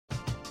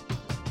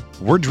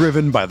We're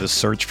driven by the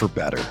search for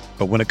better.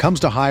 But when it comes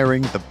to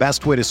hiring, the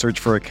best way to search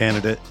for a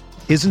candidate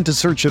isn't to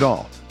search at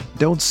all.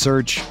 Don't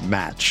search,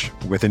 match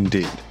with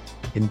Indeed.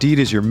 Indeed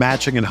is your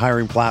matching and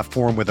hiring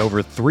platform with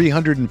over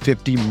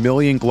 350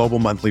 million global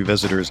monthly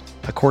visitors,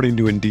 according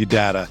to Indeed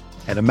data,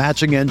 and a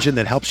matching engine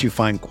that helps you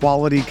find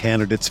quality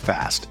candidates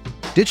fast.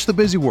 Ditch the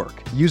busy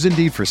work. Use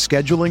Indeed for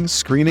scheduling,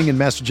 screening, and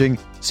messaging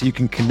so you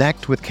can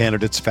connect with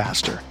candidates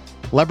faster.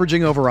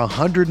 Leveraging over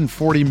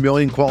 140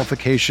 million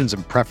qualifications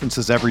and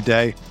preferences every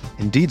day,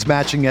 Indeed's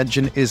matching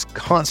engine is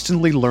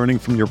constantly learning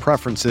from your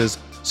preferences,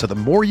 so the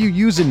more you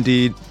use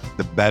Indeed,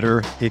 the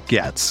better it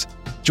gets.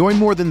 Join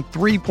more than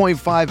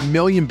 3.5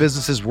 million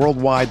businesses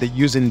worldwide that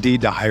use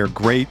Indeed to hire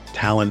great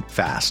talent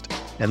fast.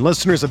 And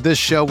listeners of this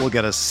show will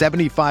get a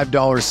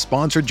 $75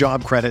 sponsored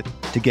job credit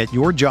to get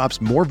your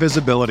jobs more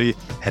visibility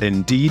at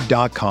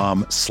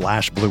Indeed.com/Blue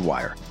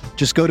Wire.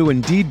 Just go to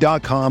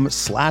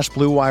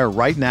Indeed.com/Blue Wire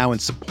right now and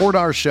support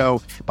our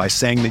show by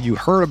saying that you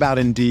heard about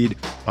Indeed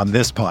on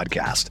this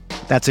podcast.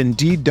 That's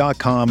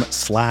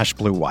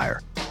Indeed.com/Blue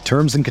Wire.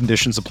 Terms and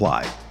conditions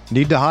apply.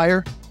 Need to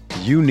hire?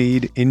 You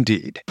need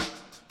Indeed.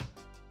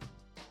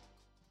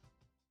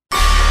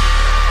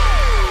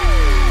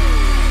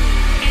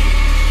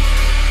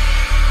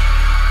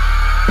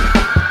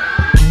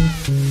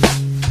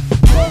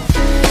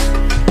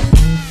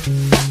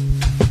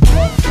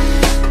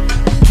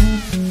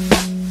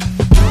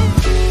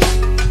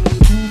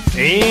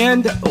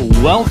 And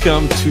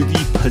welcome to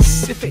the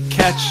Pacific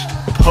Catch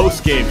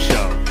post-game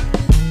show.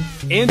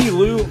 Andy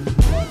Lou,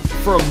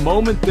 for a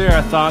moment there,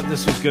 I thought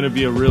this was going to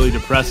be a really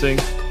depressing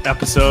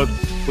episode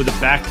with a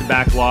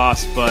back-to-back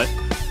loss, but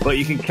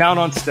you can count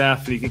on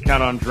Steph and you can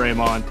count on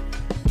Draymond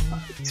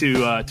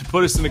to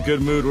put us in a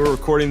good mood. We're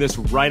recording this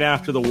right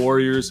after the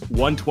Warriors'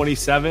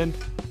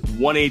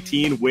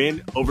 127-118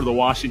 win over the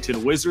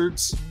Washington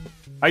Wizards.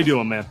 How you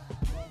doing, man?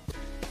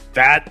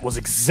 That was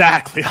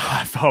exactly how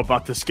I felt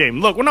about this game.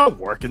 Look, we're not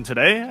working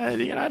today. I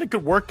had a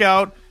good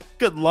workout,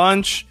 good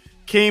lunch,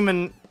 came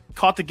and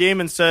caught the game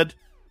and said,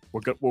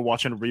 we're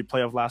watching a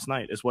replay of last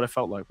night is what it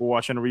felt like. We're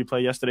watching a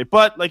replay yesterday.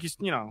 But like,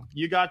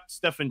 you got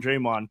Steph and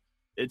Draymond.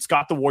 It's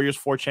got the Warriors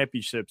 4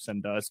 championships,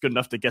 and it's good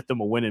enough to get them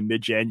a win in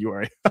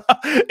mid-January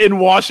in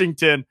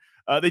Washington.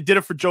 They did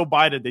it for Joe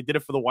Biden. They did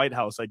it for the White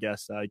House, I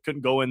guess. He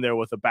couldn't go in there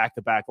with a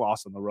back-to-back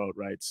loss on the road,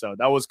 right? So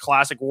that was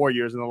classic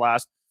Warriors in the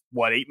last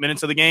 8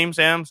 minutes of the game,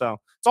 Sam? So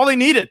that's all they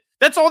needed.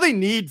 That's all they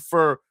need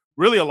for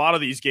really a lot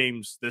of these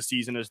games this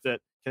season is that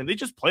can they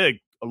just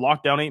play a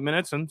lockdown 8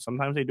 minutes? And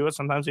sometimes they do it,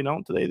 sometimes they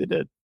don't. Today they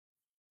did.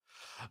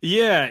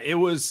 Yeah, it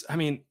was,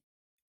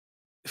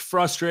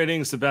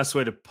 frustrating is the best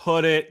way to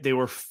put it. They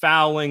were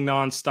fouling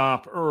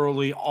nonstop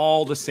early,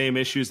 all the same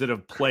issues that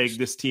have plagued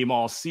this team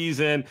all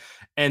season.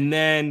 And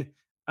then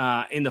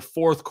in the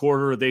fourth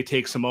quarter, they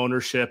take some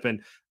ownership.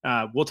 And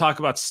we'll talk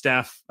about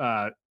Steph,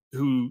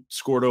 who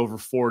scored over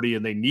 40,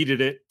 and they needed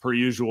it per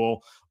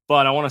usual.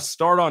 But I want to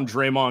start on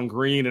Draymond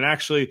Green and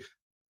actually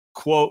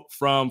quote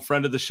from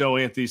friend of the show,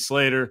 Anthony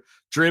Slater.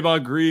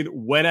 Draymond Green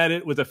went at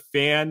it with a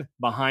fan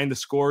behind the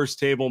scorer's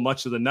table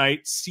much of the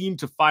night, seemed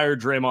to fire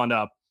Draymond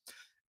up.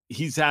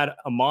 He's had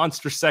a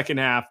monster second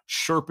half,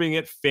 chirping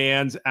at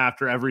fans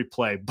after every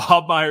play.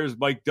 Bob Myers,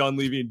 Mike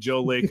Dunleavy, and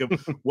Joe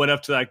Lacob went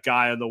up to that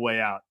guy on the way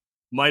out.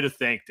 Might have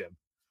thanked him.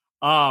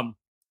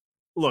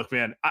 Look,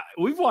 man,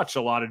 we've watched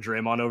a lot of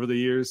Draymond over the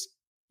years.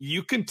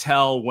 You can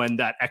tell when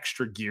that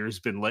extra gear's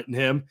been lit in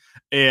him,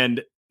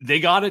 and they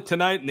got it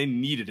tonight, and they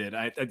needed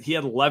it. He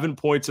had 11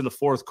 points in the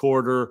fourth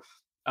quarter.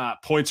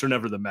 Points are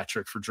never the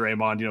metric for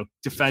Draymond.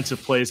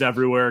 Defensive plays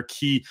everywhere,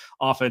 key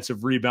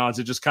offensive rebounds.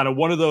 It's just kind of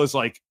one of those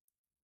like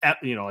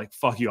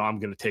fuck you, I'm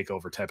going to take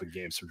over type of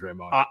games for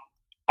Draymond.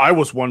 I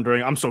was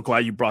wondering, I'm so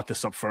glad you brought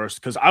this up first,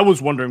 because I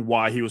was wondering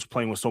why he was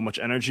playing with so much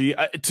energy.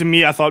 To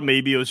me, I thought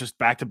maybe it was just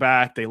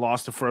back-to-back. They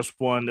lost the first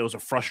one. It was a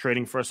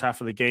frustrating first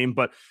half of the game.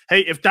 But,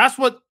 hey, if that's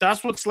what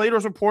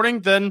Slater's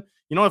reporting, then,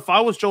 if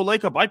I was Joe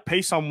Lacob, I'd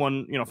pay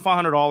someone,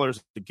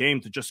 $500 a game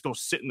to just go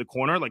sit in the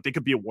corner. Like, they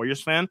could be a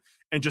Warriors fan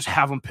and just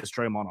have him piss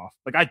Draymond off.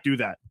 Like, I'd do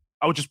that.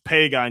 I would just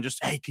pay a guy and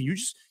just, hey, can you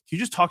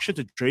just talk shit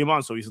to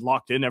Draymond so he's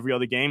locked in every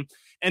other game?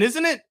 And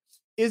isn't it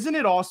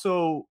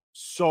also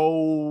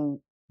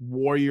so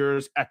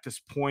Warriors at this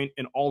point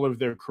in all of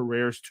their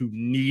careers to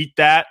need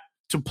that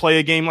to play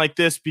a game like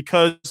this?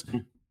 Because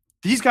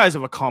these guys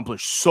have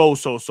accomplished so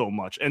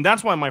much. And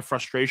that's why my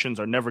frustrations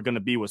are never going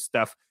to be with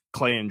Steph,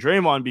 Clay, and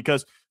Draymond,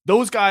 because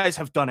those guys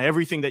have done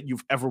everything that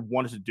you've ever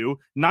wanted to do.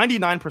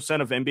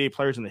 99% of NBA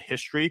players in the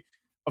history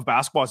of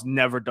basketball has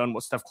never done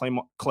what Steph,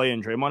 Clay,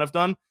 and Draymond have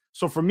done.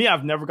 So for me,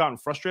 I've never gotten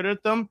frustrated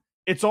at them.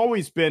 It's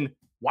always been,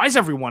 why is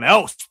everyone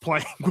else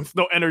playing with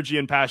no energy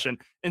and passion?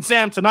 And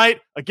Sam,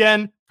 tonight,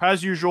 again,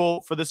 as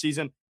usual for the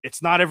season,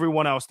 it's not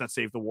everyone else that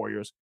saved the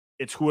Warriors.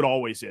 It's who it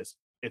always is.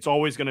 It's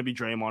always going to be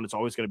Draymond. It's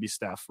always going to be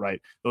Steph,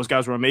 right? Those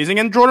guys were amazing.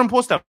 And Jordan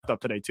Poole stepped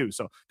up today too.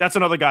 So that's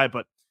another guy,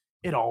 but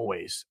it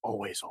always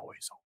is.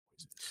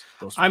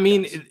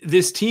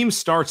 This team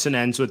starts and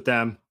ends with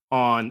them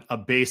on a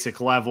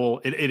basic level.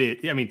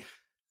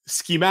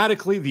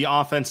 Schematically, the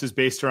offense is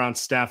based around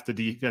Steph. The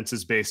defense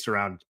is based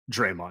around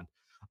Draymond.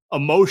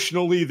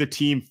 emotionally, the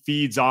team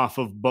feeds off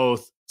of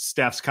both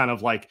Steph's kind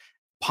of like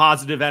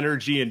positive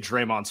energy and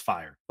Draymond's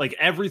fire. Like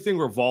everything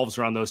revolves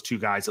around those two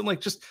guys. And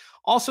like just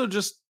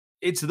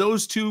it's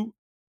those two.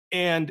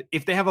 And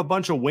if they have a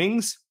bunch of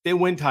wings, they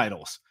win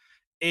titles.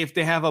 If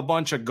they have a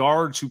bunch of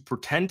guards who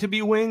pretend to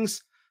be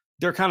wings,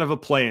 they're kind of a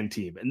playing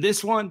team. And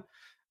this one,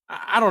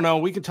 I don't know.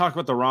 We could talk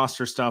about the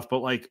roster stuff, but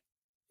like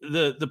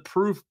the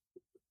proof,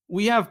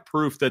 we have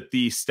proof that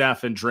the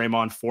Steph and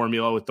Draymond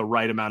formula with the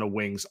right amount of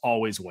wings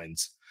always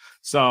wins.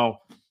 So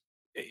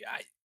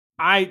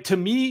to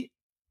me,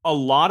 a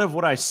lot of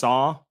what I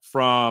saw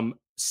from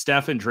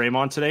Steph and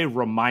Draymond today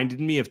reminded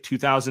me of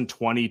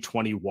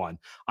 2020-21.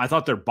 I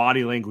thought their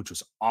body language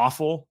was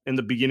awful in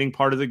the beginning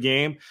part of the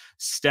game.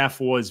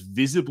 Steph was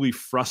visibly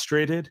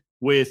frustrated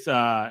with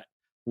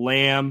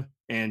Lamb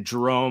and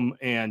Jerome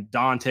and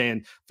Dante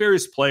and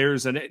various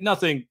players, and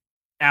nothing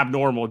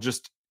abnormal,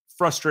 just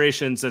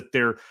frustrations that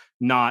they're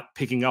not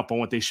picking up on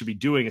what they should be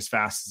doing as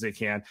fast as they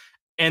can.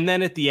 And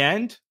then at the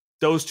end,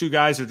 those two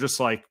guys are just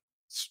like,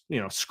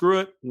 screw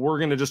it. We're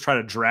going to just try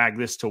to drag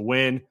this to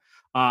win.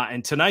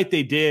 And tonight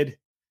they did.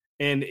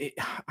 And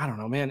I don't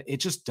know, man, it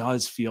just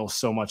does feel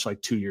so much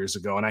like 2 years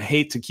ago. And I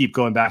hate to keep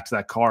going back to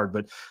that card,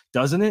 but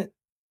doesn't it?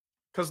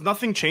 Because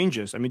nothing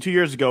changes. I mean, 2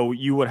 years ago,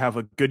 you would have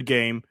a good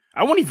game.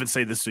 I won't even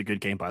say this is a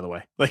good game, by the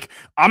way. Like,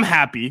 I'm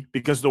happy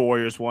because the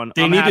Warriors won.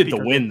 They needed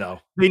the win, though.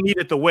 They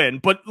needed the win.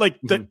 But, like,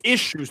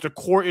 the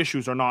core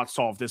issues are not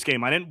solved this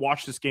game. I didn't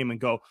watch this game and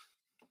go,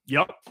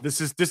 yep,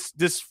 this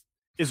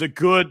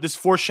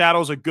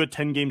foreshadows a good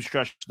 10-game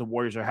stretch the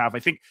Warriors have. I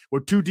think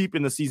we're too deep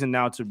in the season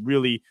now to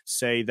really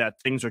say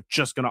that things are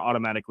just going to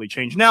automatically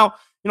change. Now,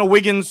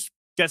 Wiggins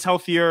gets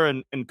healthier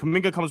and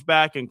Kuminga comes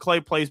back and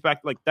Clay plays back.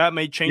 Like, that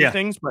may change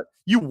things, but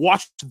you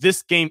watched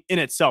this game in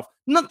itself.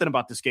 Nothing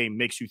about this game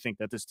makes you think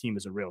that this team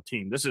is a real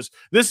team. This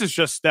is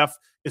just Steph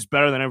is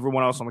better than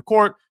everyone else on the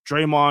court.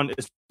 Draymond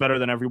is better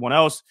than everyone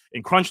else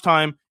in crunch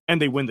time,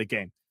 and they win the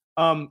game.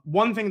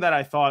 One thing that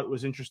I thought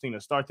was interesting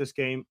to start this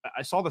game,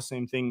 I saw the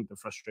same thing, the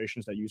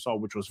frustrations that you saw,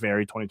 which was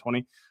very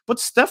 2020, but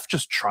Steph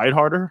just tried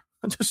harder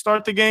to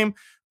start the game.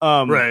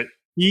 Right.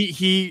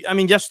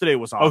 Yesterday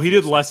was awesome. Oh, he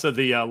did less of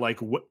the,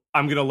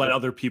 I'm going to let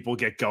other people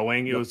get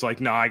going. It was like,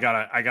 no, I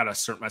gotta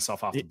assert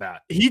myself off the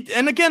bat. He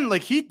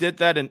did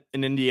that in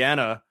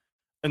Indiana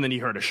and then he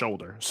hurt his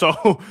shoulder.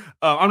 So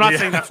I'm not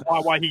saying that's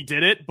why he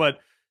did it, but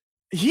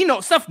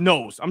Steph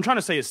knows. I'm trying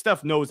to say is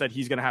Steph knows that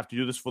he's going to have to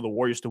do this for the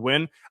Warriors to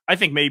win. I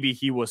think maybe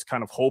he was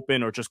kind of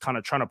hoping or just kind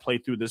of trying to play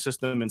through the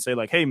system and say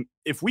like, hey,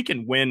 if we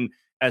can win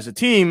as a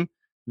team,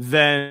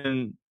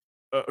 then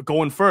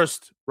going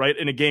first, right,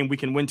 in a game, we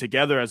can win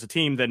together as a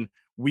team, then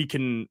we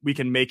can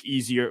make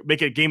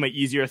a game an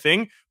easier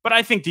thing. But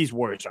I think these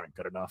Warriors aren't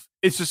good enough.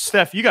 It's just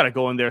Steph, you got to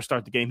go in there,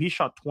 start the game. He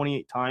shot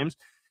 28 times,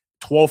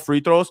 12 free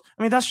throws.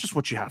 I mean, that's just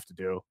what you have to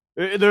do.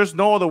 There's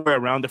no other way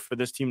around it for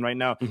this team right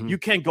now. You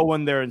can't go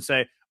in there and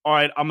say, all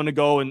right, I'm going to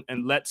go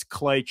and let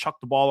Clay chuck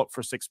the ball up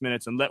for 6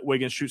 minutes and let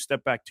Wiggins shoot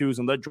step back twos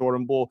and let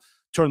Jordan Bull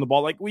turn the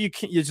ball. Like, well, you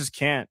just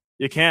can't.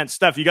 You can't.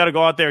 Steph, you got to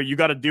go out there. You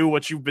got to do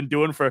what you've been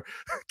doing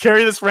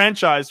carry this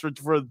franchise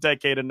for a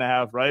decade and a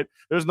half, right?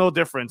 There's no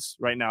difference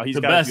right now. He's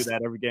got to do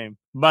that every game.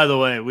 By the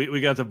way,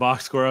 we got the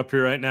box score up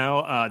here right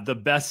now. The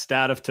best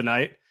stat of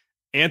tonight,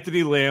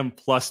 Anthony Lamb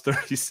plus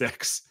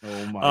 36.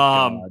 Oh, my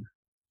God.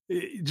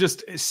 It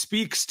just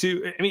speaks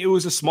to, I mean, it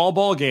was a small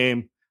ball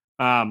game.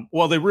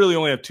 Well, they really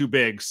only have two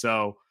bigs.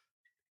 So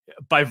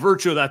by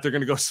virtue of that, they're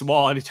going to go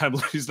small anytime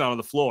he's not on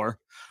the floor.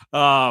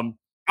 I'm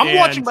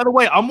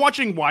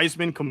watching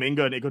Wiseman,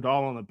 Kuminga, and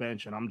Iguodala on the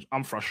bench, and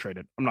I'm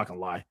frustrated. I'm not going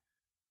to lie.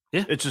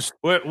 Yeah. It's just,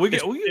 we can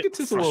get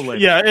to this a little later.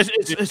 Yeah,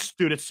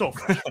 it's so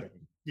frustrating.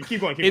 You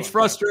keep going. It's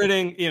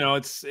frustrating.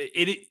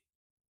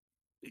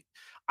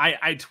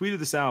 I tweeted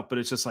this out, but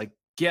it's just like,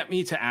 get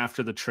me to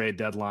after the trade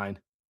deadline.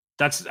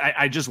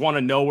 I just want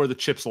to know where the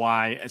chips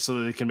lie so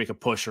that they can make a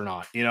push or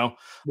not.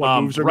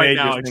 What moves are made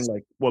now?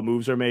 What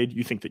moves are made?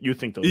 You think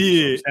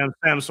those?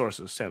 Sam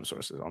sources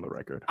on the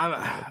record.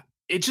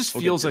 It just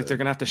feels like they're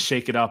gonna have to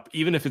shake it up,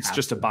 even if it's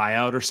just a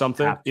buyout or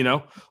something.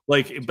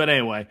 But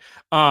anyway,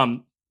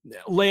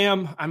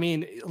 Lamb. I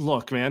mean,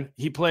 look, man,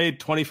 he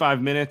played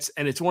 25 minutes,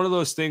 and it's one of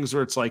those things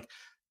where it's like,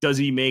 does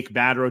he make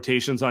bad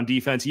rotations on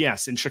defense?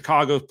 Yes. In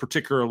Chicago,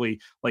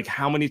 particularly, like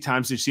how many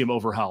times did you see him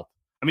overhelp?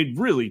 I mean,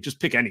 really, just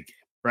pick any game.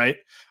 Right.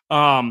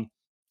 But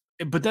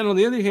then on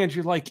the other hand,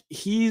 you're like,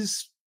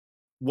 he's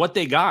what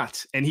they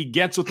got and he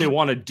gets what they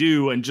want to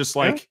do. And just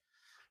like,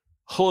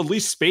 he'll at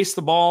least space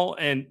the ball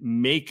and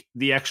make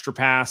the extra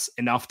pass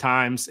enough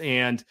times.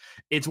 And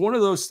it's one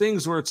of those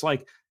things where it's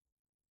like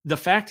the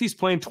fact he's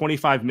playing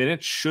 25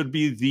 minutes should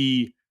be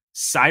the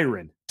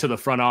siren to the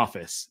front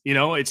office.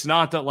 It's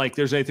not that like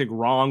there's anything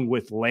wrong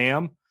with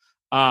Lamb.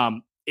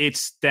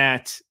 It's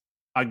that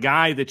a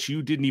guy that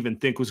you didn't even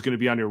think was going to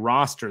be on your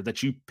roster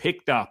that you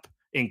picked up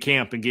in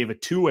camp and gave a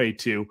two-way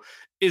to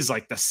is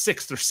like the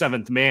sixth or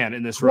seventh man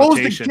in this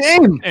rotation.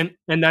 And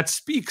that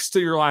speaks to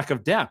your lack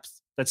of depth.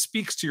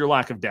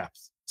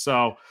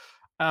 So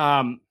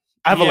I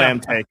have a Lamb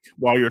take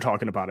while you're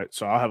talking about it.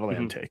 So I'll have a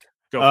Lamb take.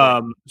 Go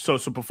for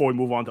it. So before we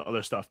move on to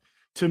other stuff,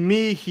 to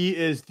me, he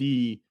is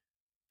the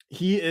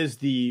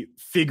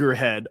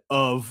figurehead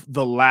of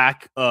the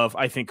lack of,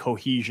 I think,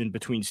 cohesion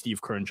between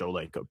Steve Kerr and Joe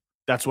Lacob.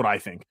 That's what I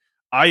think.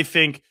 I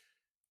think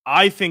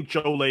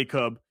Joe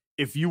Lacob,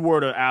 if you were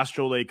to ask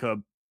Joe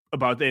Lacob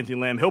about Anthony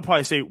Lamb, he'll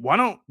probably say,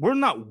 we're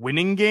not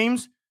winning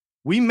games.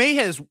 We may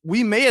as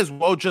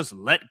well just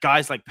let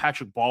guys like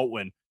Patrick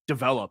Baldwin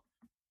develop.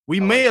 We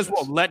may as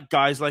well let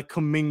guys like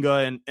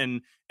Kuminga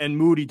and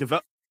Moody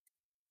develop.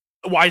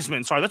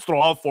 Wiseman, sorry, let's throw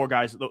all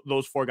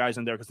those four guys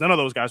in there because none of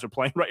those guys are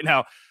playing right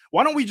now.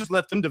 Why don't we just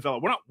let them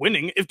develop? We're not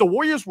winning. If the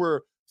Warriors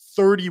were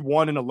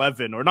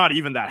 31-11, or not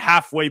even that,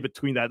 halfway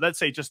between that, let's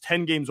say just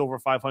 10 games over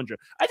 500,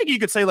 I think you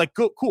could say, like,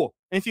 cool,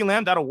 Anthony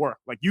Lamb, that'll work.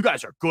 Like, you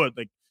guys are good.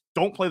 Like,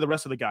 don't play the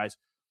rest of the guys.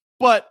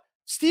 But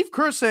Steve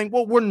Kerr saying,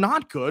 well, we're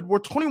not good. We're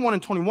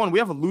 21-21. We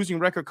have a losing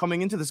record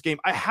coming into this game.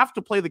 I have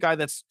to play the guy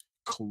that's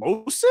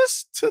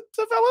closest to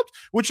developed,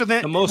 which is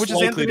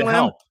Anthony Lamb.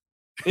 Help.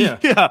 Yeah.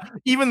 Yeah.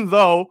 Even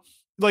though,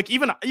 like,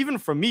 even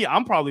for me,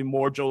 I'm probably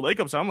more Joe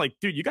Lacob. So I'm like,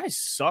 dude, you guys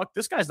suck.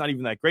 This guy's not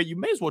even that great. You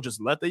may as well just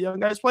let the young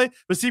guys play.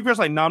 But Steve Kerr's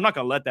like, no, I'm not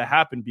going to let that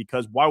happen,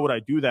 because why would I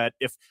do that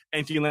if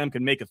Anthony Lamb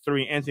can make a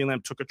three? Anthony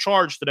Lamb took a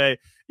charge today.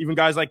 Even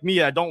guys like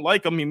me, I don't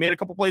like him. He made a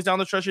couple plays down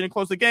the stretch and he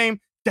closed the game.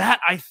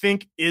 That, I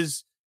think,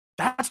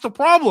 that's the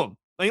problem.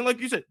 Like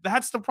you said,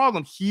 that's the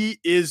problem. He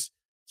is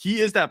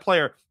that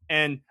player.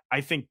 And I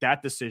think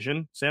that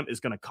decision, Sam, is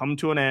going to come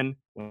to an end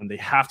when they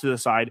have to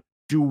decide,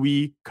 do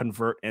we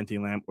convert Anthony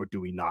Lamb or do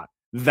we not?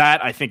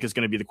 That, I think, is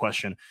going to be the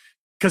question.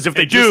 Because if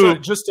they do...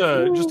 Just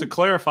to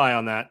clarify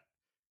on that,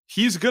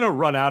 he's going to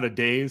run out of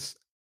days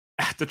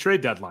at the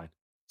trade deadline.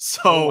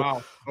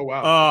 So, oh,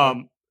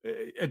 wow.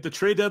 At the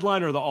trade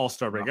deadline or the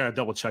All-Star break, I got to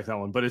double check that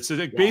one. But it's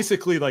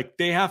basically like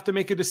they have to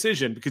make a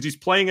decision because he's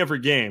playing every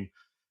game.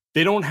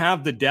 They don't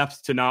have the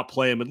depth to not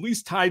play him. At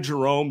least Ty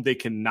Jerome, they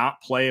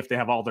cannot play if they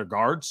have all their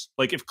guards.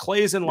 Like, if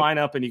Clay's in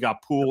lineup and you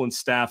got Poole and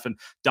Steph and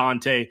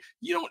Dante,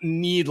 you don't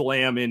need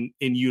Lamb in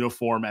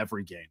uniform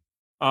every game.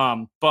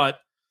 But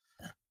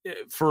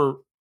for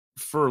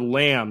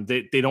Lamb,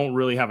 they don't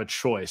really have a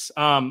choice.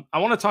 I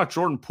want to talk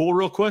Jordan Poole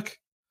real quick.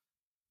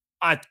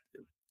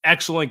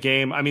 Excellent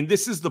game. I mean,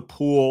 this is the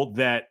Poole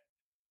that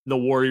the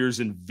Warriors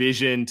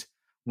envisioned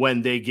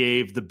when they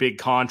gave the big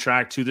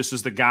contract to. This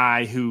was the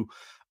guy who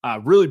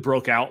really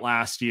broke out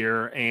last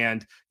year.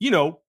 And,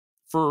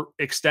 for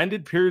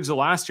extended periods of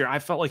last year, I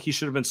felt like he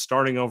should have been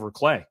starting over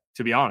Clay,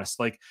 to be honest.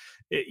 Like,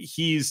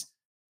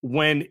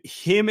 when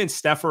him and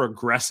Steph are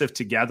aggressive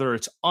together,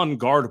 it's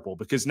unguardable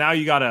because now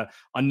you got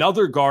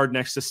another guard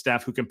next to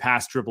Steph who can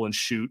pass, dribble, and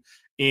shoot.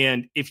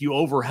 And if you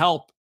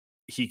overhelp,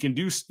 he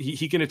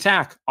can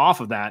attack off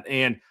of that.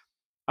 And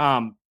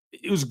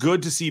it was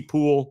good to see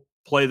Poole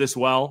play this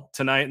well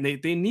tonight, and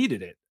they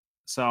needed it.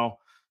 So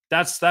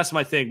that's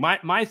my thing. My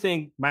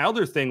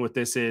other thing with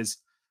this is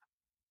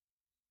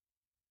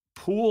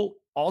Poole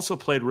also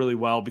played really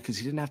well because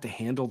he didn't have to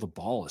handle the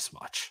ball as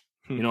much.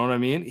 You know what I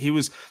mean?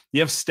 You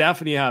have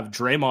Steph and you have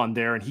Draymond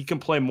there, and he can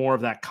play more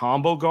of that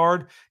combo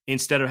guard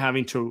instead of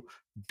having to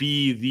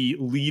be the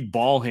lead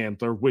ball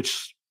handler,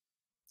 which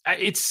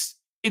it's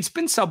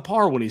been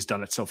subpar when he's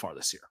done it so far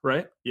this year,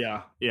 right?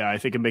 Yeah. I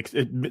think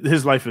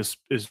his life is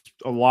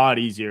a lot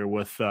easier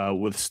with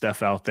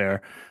Steph out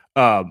there.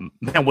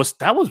 That was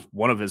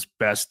one of his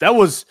best. That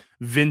was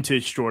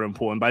vintage Jordan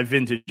Poole, and by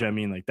vintage I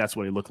mean, like, that's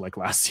what he looked like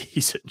last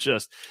season.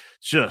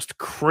 Just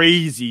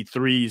crazy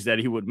threes that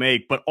he would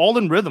make, but all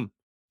in rhythm,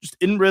 just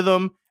in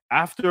rhythm.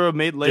 After a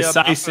made layup,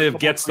 decisive,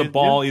 gets the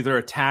ball, either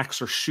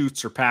attacks or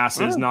shoots or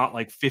passes, not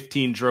like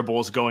 15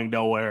 dribbles going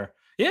nowhere.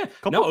 Yeah,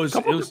 it was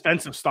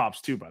defensive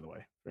stops too, by the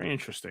way. Very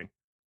interesting.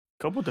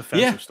 Couple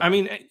defensive stops. I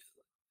mean,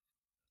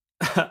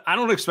 I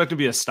don't expect him to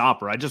be a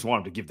stopper. I just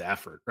want him to give the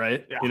effort,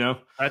 right? Yeah.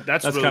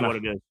 That's really what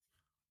it is.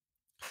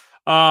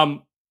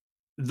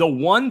 The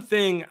one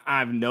thing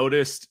I've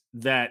noticed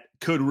that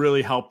could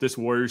really help this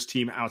Warriors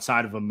team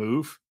outside of a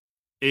move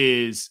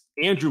is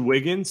Andrew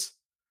Wiggins.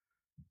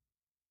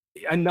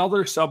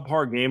 Another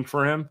subpar game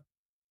for him.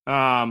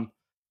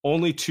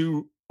 Only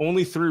 3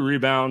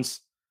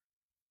 rebounds.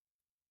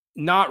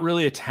 Not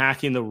really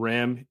attacking the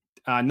rim.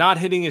 Not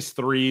hitting his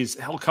threes.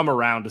 He'll come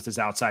around with his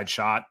outside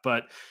shot,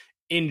 but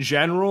in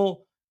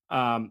general,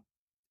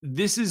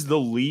 this is the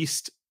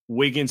least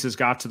Wiggins has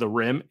got to the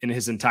rim in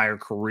his entire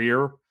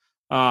career.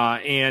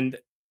 And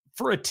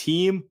for a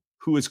team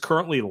who is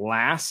currently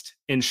last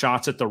in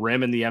shots at the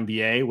rim in the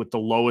NBA, with the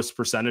lowest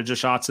percentage of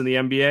shots in the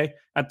NBA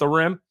at the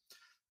rim,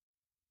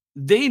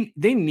 they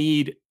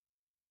need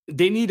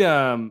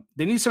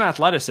some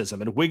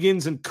athleticism. And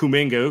Wiggins and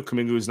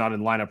Kuminga is not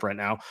in lineup right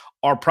now,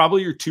 are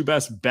probably your two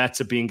best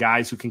bets at being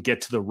guys who can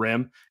get to the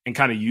rim and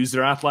kind of use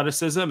their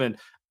athleticism. And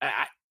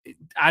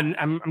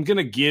I'm going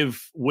to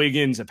give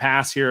Wiggins a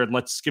pass here, and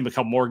let's give him a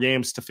couple more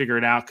games to figure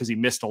it out because he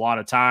missed a lot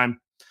of time.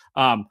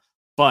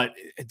 But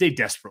they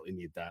desperately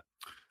need that.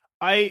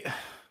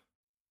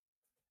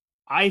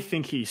 I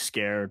think he's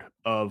scared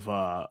of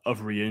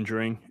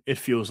re-injuring. It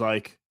feels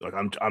like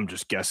I'm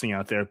just guessing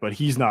out there, but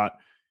he's not.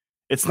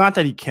 it's not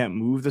that he can't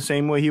move the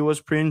same way he was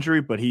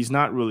pre-injury, but he's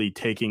not really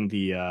taking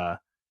the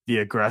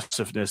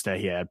aggressiveness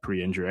that he had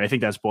pre-injury. I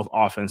think that's both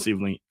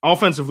offensively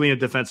and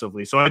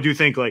defensively. So I do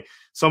think like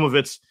some of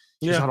it's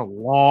he's out a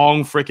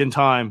long freaking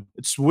time.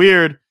 It's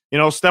weird.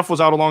 Steph was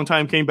out a long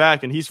time, came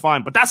back, and he's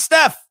fine. But that's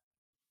Steph.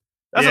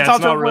 That's a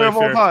top 10 player of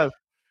all time.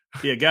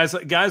 Yeah,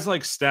 guys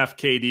like Steph,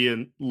 KD,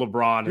 and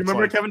LeBron.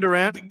 Remember Kevin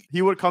Durant?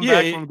 He would come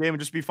back from a game and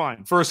just be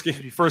fine. First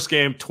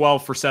game,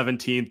 12 for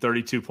 17,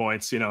 32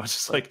 points. It's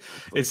just like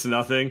it's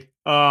nothing.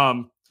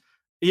 Niner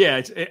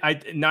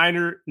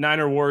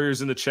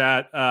Warriors in the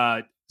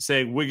chat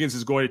saying Wiggins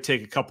is going to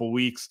take a couple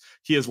weeks.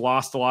 He has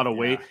lost a lot of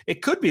weight.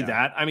 It could be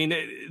that. I mean,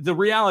 the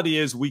reality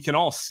is we can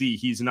all see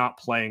he's not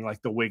playing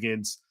like the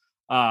Wiggins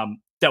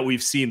that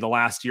we've seen the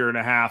last year and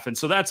a half. And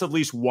so that's at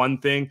least one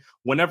thing.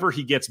 Whenever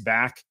he gets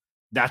back,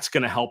 that's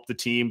going to help the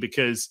team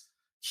because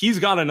he's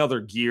got another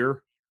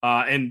gear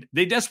and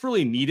they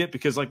desperately need it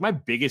because like my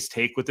biggest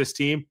take with this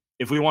team,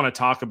 if we want to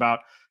talk about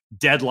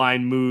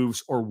deadline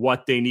moves or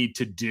what they need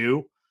to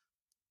do,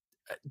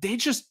 they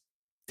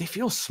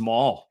feel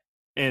small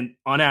and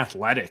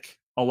unathletic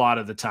a lot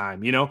of the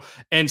time,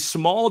 and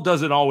small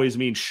doesn't always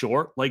mean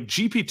short. Like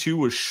GP2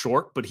 was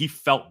short, but he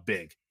felt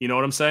big. You know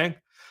what I'm saying?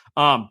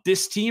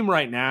 This team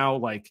right now,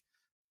 like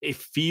it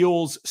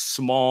feels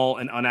small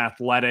and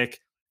unathletic.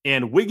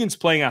 And Wiggins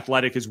playing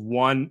athletic is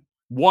one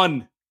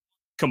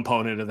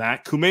component of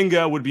that.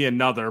 Kuminga would be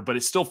another, but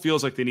it still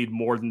feels like they need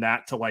more than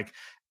that to like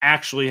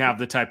actually have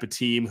the type of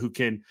team who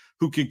can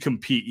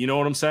compete. You know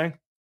what I'm saying?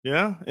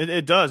 Yeah,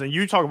 it does. And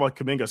you talk about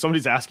Kuminga.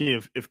 Somebody's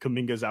asking if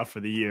Kuminga's out for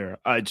the year.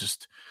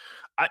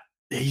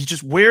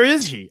 Where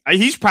is he?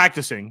 He's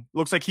practicing.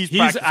 Looks like he's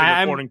practicing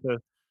according to.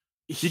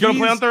 He's going to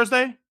play on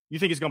Thursday? You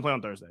think he's going to play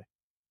on Thursday?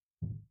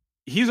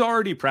 He's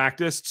already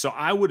practiced, so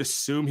I would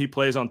assume he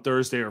plays on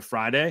Thursday or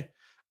Friday.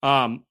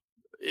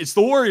 It's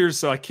the Warriors,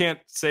 so I can't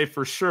say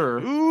for sure.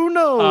 Who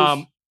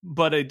knows?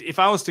 But if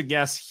I was to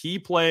guess, he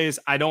plays.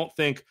 I don't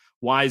think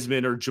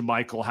Wiseman or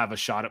JaMychal have a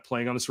shot at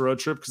playing on this road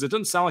trip because it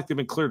doesn't sound like they've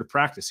been cleared to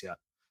practice yet.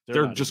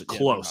 They're just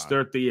close. They're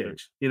at the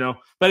edge, But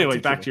anyway,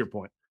 back to your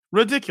point.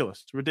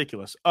 Ridiculous.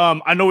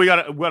 I know we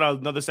got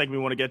another segment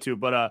we want to get to,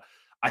 but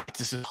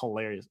this is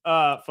hilarious.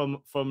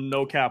 From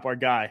No Cap, our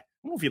guy.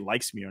 I don't know if he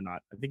likes me or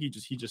not. I think he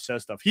just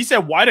says stuff. He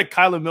said, "Why did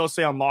Kyler Mills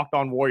say on Locked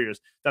On Warriors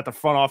that the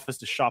front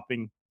office is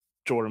shopping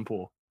Jordan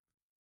Poole?"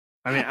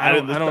 I mean,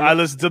 I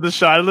listened to the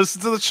show. I'm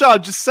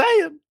just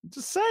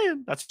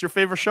saying. That's your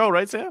favorite show,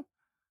 right, Sam?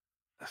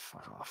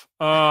 Fuck off.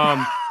 All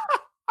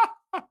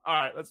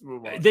right, let's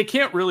move on. They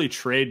can't really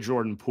trade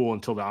Jordan Poole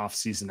until the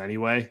offseason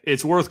anyway.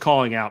 It's worth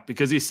calling out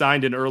because he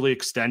signed an early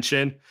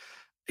extension.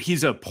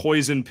 He's a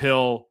poison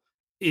pill.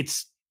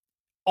 It's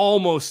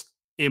almost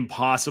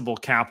impossible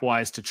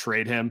cap-wise to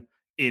trade him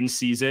in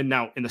season.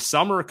 Now, in the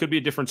summer, it could be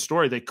a different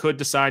story. They could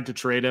decide to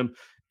trade him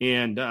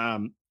and,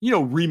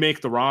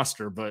 remake the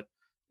roster, but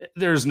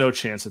there's no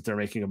chance that they're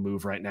making a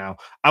move right now.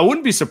 I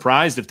wouldn't be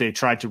surprised if they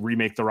tried to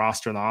remake the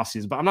roster in the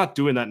offseason, but I'm not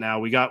doing that now.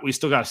 We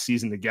still got a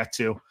season to get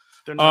to.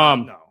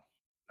 No.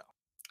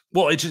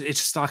 Well, it's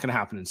just not going to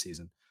happen in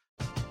season.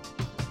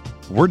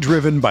 We're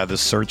driven by the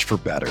search for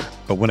better.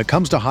 But when it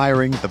comes to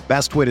hiring, the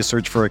best way to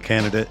search for a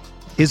candidate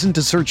isn't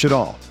to search at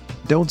all.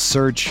 Don't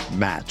search,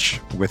 match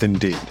with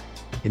Indeed.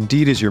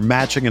 Indeed is your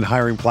matching and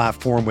hiring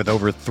platform with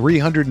over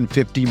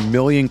 350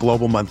 million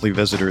global monthly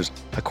visitors,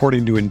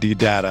 according to Indeed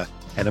data,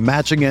 and a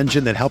matching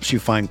engine that helps you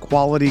find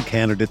quality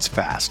candidates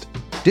fast.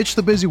 Ditch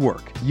the busy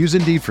work. Use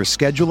Indeed for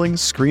scheduling,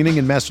 screening,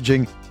 and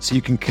messaging so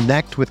you can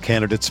connect with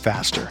candidates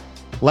faster.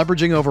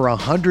 Leveraging over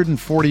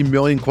 140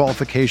 million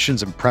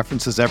qualifications and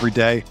preferences every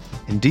day,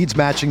 Indeed's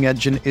matching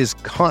engine is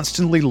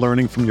constantly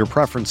learning from your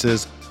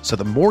preferences, so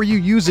the more you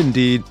use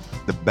Indeed,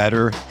 the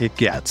better it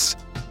gets.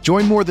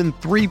 Join more than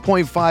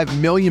 3.5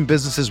 million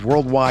businesses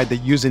worldwide that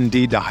use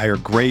Indeed to hire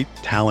great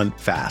talent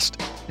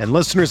fast. And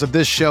listeners of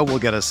this show will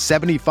get a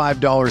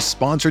 $75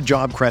 sponsored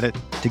job credit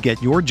to get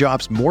your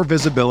jobs more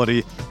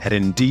visibility at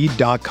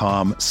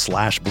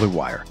Indeed.com/Blue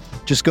Wire.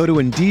 Just go to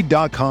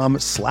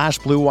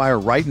Indeed.com/Blue Wire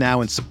right now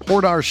and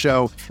support our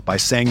show by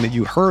saying that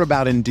you heard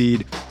about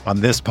Indeed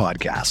on this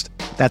podcast.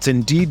 That's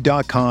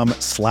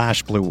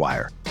Indeed.com/Blue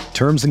Wire.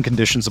 Terms and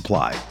conditions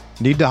apply.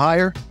 Need to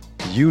hire?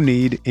 You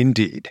need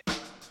Indeed.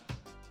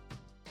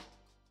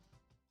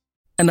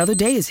 Another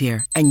day is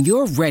here, and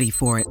you're ready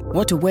for it.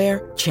 What to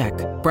wear? Check.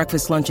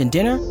 Breakfast, lunch, and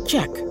dinner?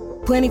 Check.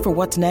 Planning for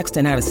what's next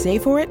and how to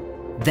save for it?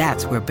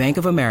 That's where Bank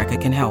of America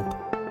can help.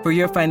 For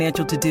your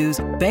financial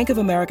to-dos, Bank of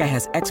America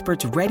has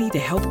experts ready to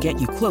help get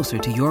you closer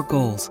to your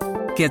goals.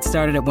 Get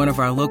started at one of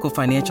our local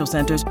financial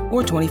centers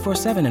or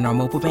 24/7 in our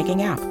mobile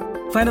banking app.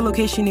 Find a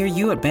location near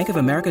you at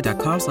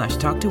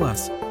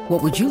bankofamerica.com/talktous.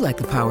 What would you like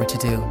the power to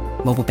do?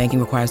 Mobile banking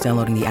requires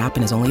downloading the app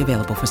and is only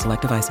available for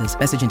select devices.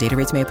 Message and data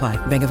rates may apply.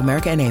 Bank of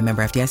America N.A.,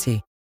 member FDIC.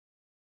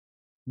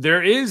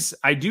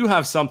 I do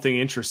have something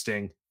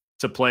interesting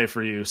to play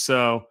for you.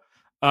 So,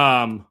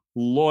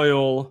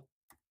 loyal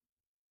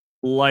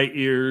light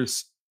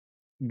years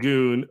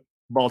goon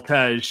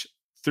Baltej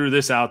threw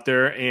this out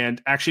there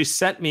and actually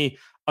sent me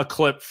a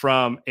clip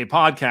from a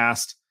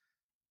podcast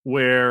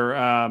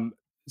where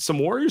some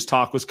Warriors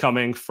talk was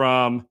coming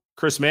from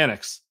Chris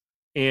Mannix.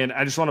 And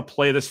I just want to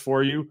play this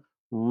for you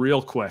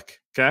real quick.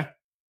 Okay.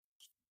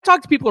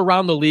 Talk to people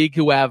around the league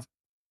who have,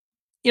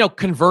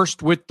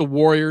 conversed with the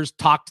Warriors,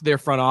 talked to their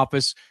front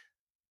office.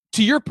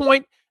 To your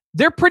point,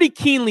 they're pretty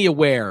keenly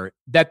aware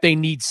that they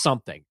need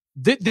something.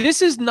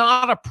 This is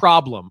not a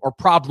problem or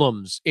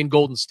problems in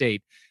Golden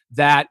State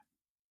that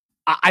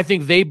I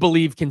think they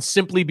believe can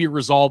simply be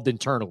resolved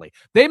internally.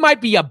 They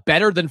might be a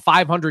better than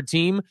 500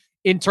 team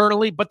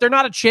internally, but they're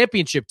not a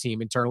championship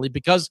team internally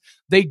because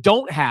they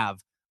don't have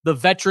the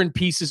veteran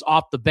pieces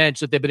off the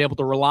bench that they've been able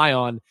to rely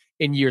on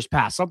in years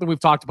past, something we've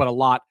talked about a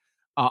lot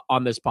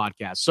on this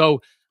podcast.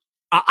 So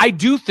I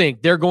do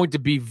think they're going to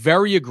be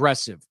very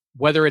aggressive,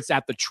 whether it's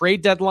at the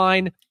trade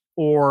deadline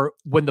or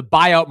when the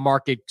buyout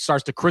market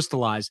starts to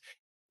crystallize.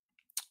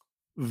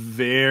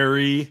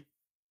 Very,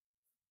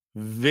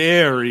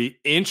 very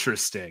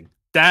interesting.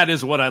 That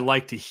is what I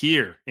like to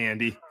hear,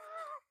 Andy.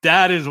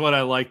 That is what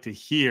I like to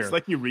hear. It's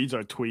like he reads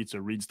our tweets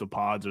or reads the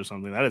pods or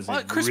something. That is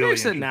Chris really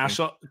Chris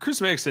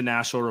Mannix, a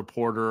national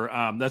reporter.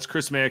 That's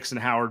Chris Mannix and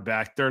Howard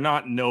Beck. They're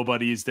not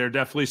nobodies. They're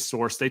definitely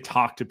sourced. They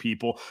talk to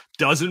people.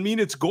 Doesn't mean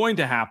it's going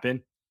to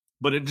happen,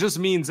 but it just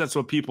means that's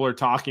what people are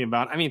talking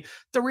about. I mean,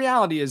 the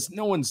reality is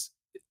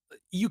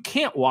you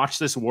can't watch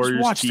this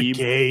Warriors team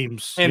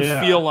games and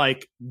feel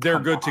like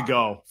they're good to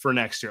go for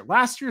next year.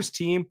 Last year's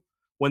team,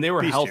 when they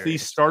were healthy,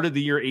 started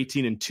the year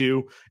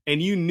 18-2,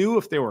 and you knew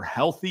if they were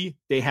healthy,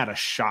 they had a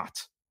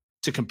shot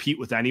to compete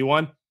with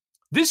anyone.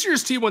 This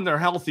year's team, when they're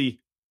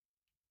healthy,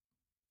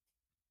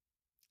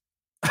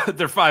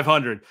 they're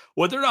 500.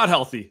 When they're not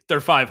healthy, they're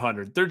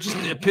 500. They're just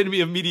the epitome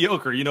of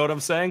mediocre. You know what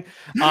I'm saying?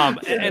 And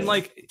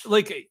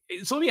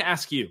so let me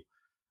ask you,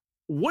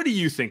 what do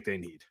you think they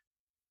need?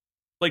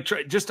 Like,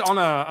 just on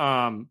a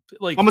I'm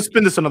gonna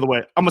spin this another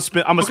way. I'm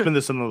gonna spin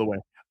this another way.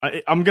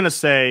 I'm gonna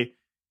say,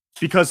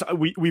 because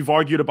we've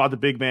argued about the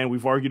big man,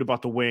 we've argued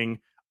about the wing.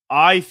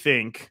 I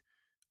think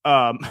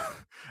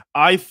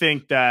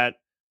that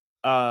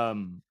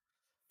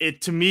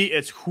to me,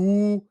 it's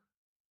who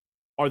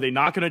are they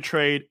not going to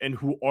trade and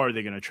who are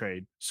they going to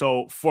trade.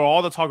 So for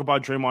all the talk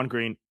about Draymond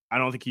Green, I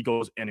don't think he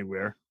goes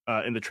anywhere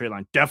in the trade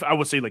line. I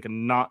would say like a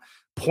not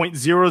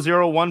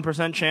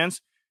 0.001%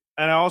 chance.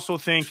 And I also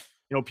think,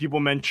 people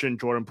mention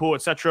Jordan Poole,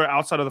 etc.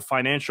 Outside of the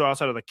financial,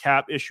 outside of the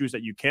cap issues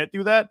that you can't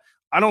do that.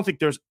 I don't think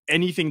there's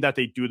anything that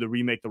they do to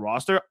remake the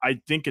roster. I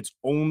think it's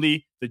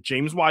only the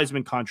James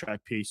Wiseman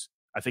contract piece.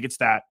 I think it's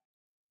that.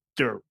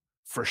 They're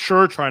for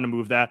sure trying to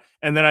move that.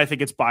 And then I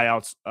think it's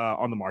buyouts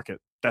on the market.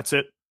 That's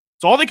it.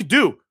 It's all they could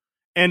do.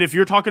 And if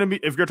you're talking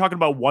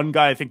about one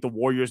guy I think the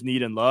Warriors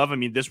need and love, I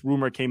mean, this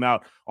rumor came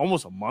out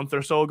almost a month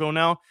or so ago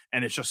now,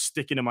 and it's just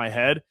sticking in my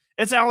head.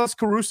 It's Alex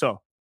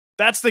Caruso.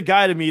 That's the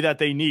guy to me that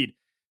they need.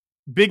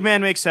 Big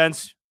man makes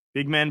sense.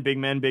 Big man.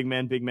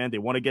 They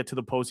want to get to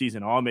the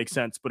postseason. All makes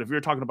sense. But if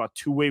you're talking about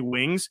two-way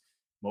wings,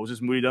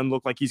 Moses Moody doesn't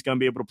look like he's going to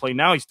be able to play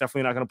now. He's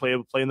definitely not going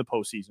to play in the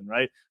postseason,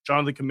 right?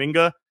 Jonathan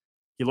Kuminga,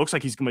 he looks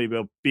like he's going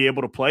to be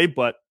able to play,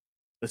 but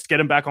let's get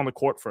him back on the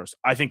court first.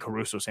 I think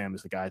Caruso, Sam,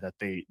 is the guy that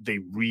they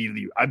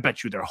really, I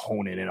bet you they're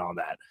honing in on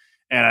that.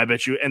 And I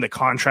bet you, and the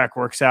contract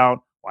works out.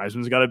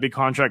 Wiseman's got a big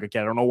contract.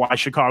 Again, I don't know why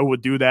Chicago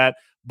would do that,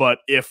 but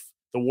if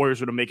the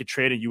Warriors were to make a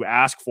trade and you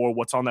ask for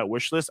what's on that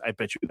wish list, I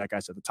bet you that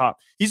guy's at the top.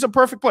 He's a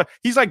perfect player.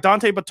 He's like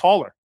Dante, but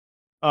taller,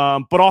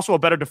 but also a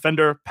better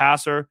defender,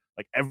 passer,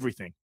 like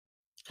everything.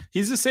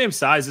 He's the same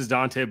size as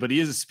Dante, but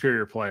he is a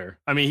superior player.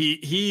 I mean,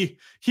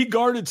 he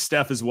guarded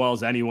Steph as well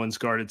as anyone's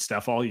guarded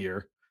Steph all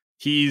year.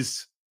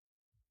 He's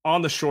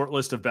on the short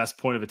list of best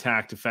point of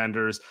attack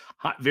defenders.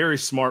 Very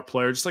smart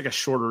player, just like a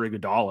shorter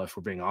Iguodala, if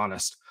we're being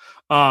honest.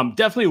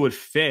 Definitely would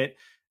fit.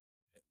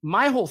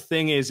 My whole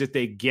thing is if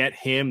they get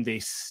him, they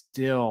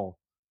still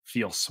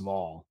feel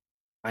small.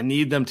 I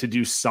need them to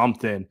do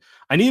something.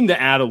 I need them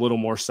to add a little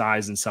more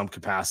size in some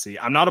capacity.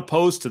 I'm not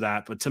opposed to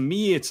that, but to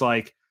me, it's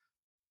like,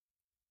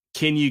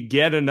 can you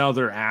get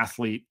another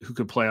athlete who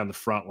could play on the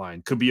front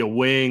line? Could be a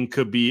wing,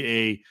 could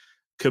be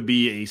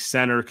a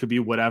center, could be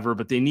whatever,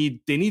 but they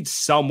need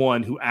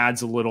someone who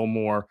adds a little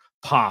more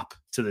pop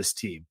to this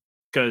team,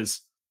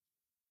 because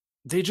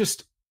they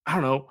just, I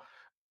don't know,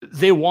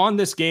 they won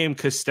this game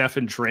because Steph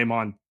and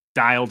Draymond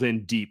dialed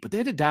in deep, but they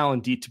had to dial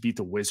in deep to beat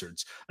the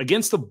Wizards.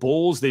 Against the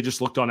Bulls, they just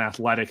looked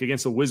unathletic.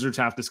 Against the Wizards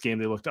half this game,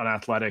 they looked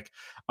unathletic.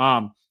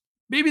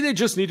 Maybe they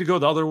just need to go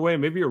the other way.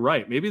 Maybe you're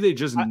right. Maybe they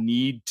just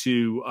need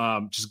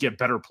to just get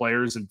better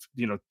players and,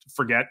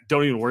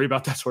 don't even worry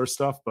about that sort of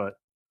stuff. But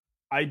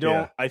I don't.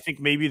 Yeah. I think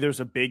maybe there's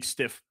a big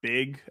stiff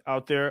big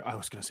out there. I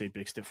was going to say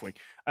big stiff wing.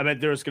 I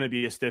meant there's going to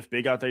be a stiff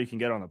big out there you can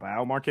get on the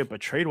buyout market. But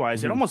trade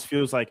wise, it almost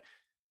feels like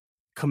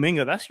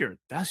Kuminga. That's your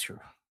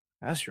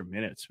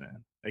minutes,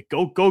 man. Like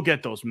go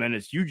get those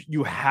minutes.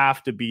 You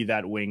have to be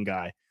that wing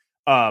guy.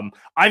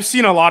 I've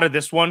seen a lot of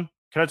this one.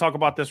 Can I talk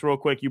about this real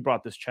quick? You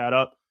brought this chat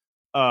up.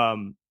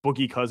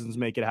 Boogie Cousins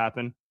make it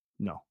happen.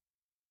 No,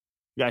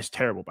 the guy's a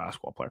terrible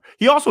basketball player.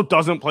 He also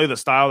doesn't play the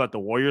style that the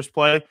Warriors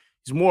play.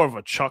 He's more of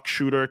a chuck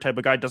shooter type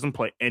of guy. Doesn't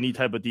play any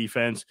type of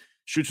defense.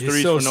 shoots He's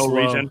threes so for no slow.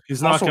 reason.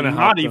 He's not going to help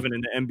not them. even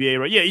in the NBA,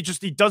 right? Yeah,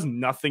 he does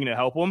nothing to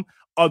help him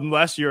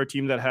unless you're a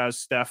team that has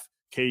Steph,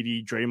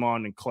 KD,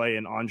 Draymond, and Clay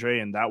and Andre,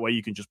 and that way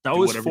you can just do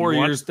whatever you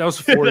want. That was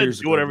 4 years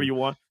ago. Do whatever you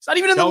want. It's not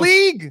even in the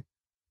league.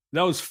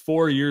 That was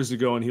 4 years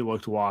ago, and he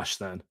looked washed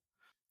then.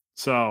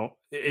 So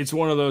it's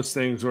one of those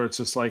things where it's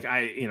just like,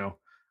 it'd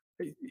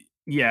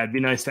be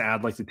nice to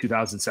add like the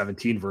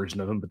 2017 version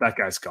of him, but that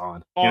guy's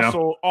gone.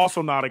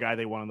 Also not a guy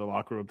they want in the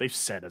locker room. They've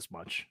said as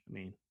much. I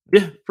mean,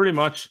 yeah, pretty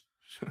much.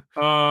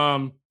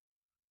 I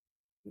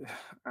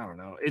don't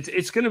know.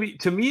 It's going to be,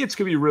 to me, it's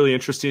going to be really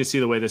interesting to see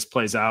the way this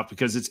plays out,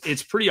 because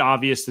it's pretty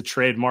obvious the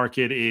trade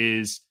market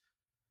is,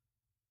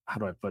 how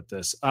do I put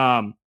this?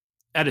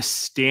 At a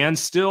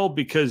standstill,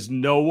 because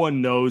no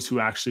one knows who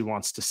actually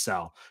wants to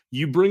sell.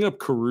 You bring up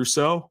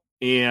Caruso,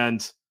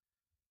 and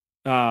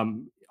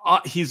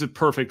he's a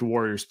perfect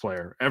Warriors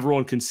player.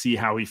 Everyone can see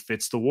how he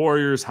fits the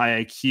Warriors.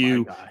 High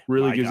IQ,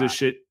 really gives a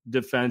shit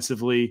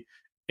defensively,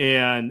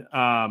 and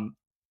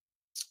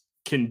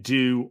can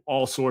do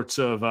all sorts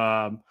of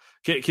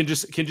can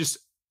just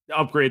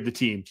upgrade the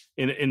team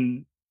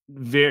in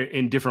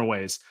different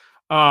ways.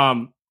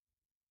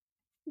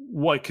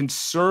 What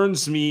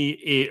concerns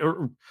me,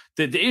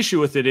 the issue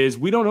with it is,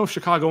 we don't know if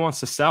Chicago wants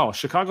to sell.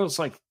 Chicago's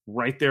like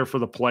right there for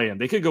the play-in.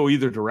 They could go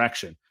either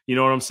direction. You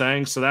know what I'm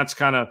saying? So that's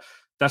kind of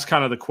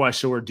the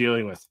question we're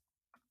dealing with.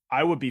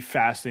 I would be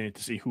fascinated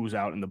to see who's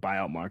out in the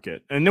buyout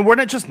market. And then we're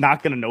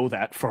not going to know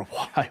that for a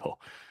while.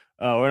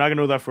 We're not going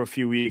to know that for a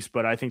few weeks,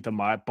 but I think the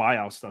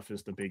buyout stuff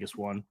is the biggest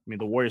one. I mean,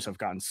 the Warriors have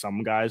gotten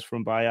some guys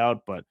from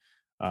buyout, but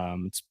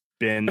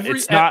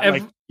it's not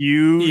like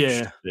huge.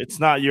 Yeah. It's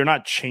not, you're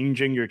not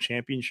changing your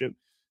championship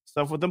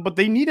stuff with them, but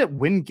they need to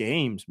win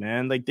games,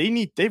 man. Like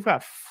they've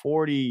got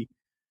 40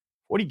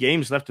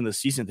 games left in the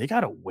season. They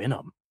got to win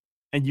them.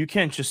 And you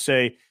can't just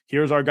say,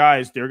 here's our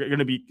guys. They're going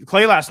to be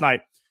Clay last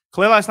night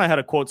had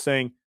a quote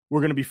saying,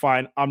 we're going to be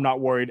fine. I'm not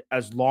worried.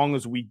 As long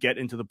as we get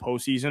into the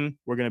postseason,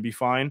 we're going to be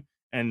fine.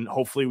 And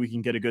hopefully we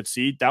can get a good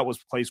seed. That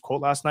was Clay's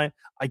quote last night.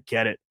 I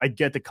get it. I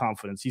get the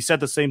confidence. He said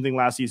the same thing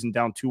last season,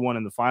 down 2-1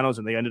 in the finals,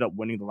 and they ended up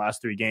winning the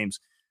last 3 games.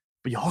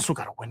 But you also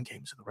got to win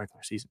games in the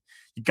regular season.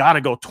 You got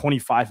to go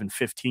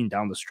 25-15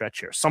 down the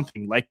stretch here,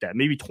 something like that,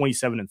 maybe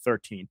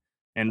 27-13.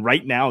 And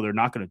right now, they're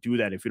not going to do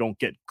that if you don't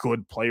get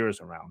good players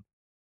around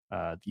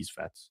these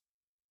vets.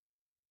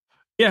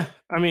 Yeah,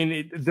 I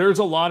mean, there's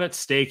a lot at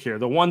stake here.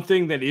 The one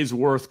thing that is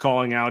worth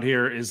calling out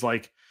here is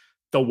like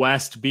the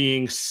West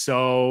being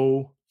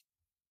so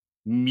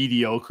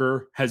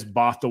mediocre has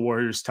bought the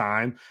Warriors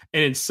time,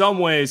 and in some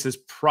ways has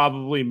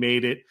probably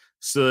made it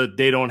so that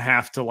they don't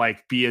have to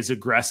like be as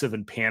aggressive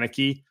and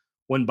panicky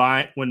when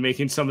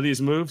making some of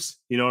these moves.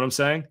 You know what I'm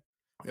saying?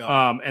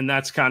 Yeah. And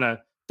that's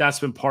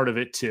been part of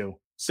it too.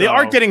 So, they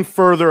are getting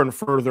further and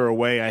further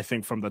away, I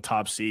think, from the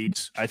top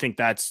seeds. I think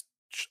that's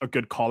a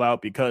good call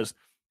out, because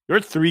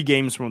they're 3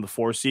 games from the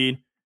 4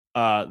 seed.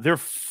 They're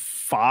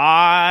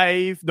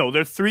 3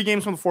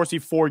 games from the 4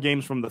 seed, 4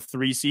 games from the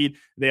 3 seed.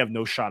 They have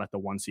no shot at the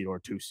 1 seed or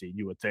 2 seed,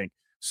 you would think.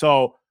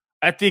 So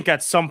I think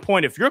at some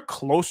point, if you're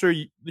closer,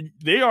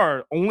 they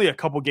are only a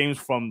couple games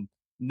from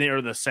near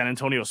the San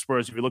Antonio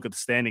Spurs. If you look at the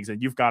standings,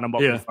 and you've got them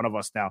up in front of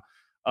us now,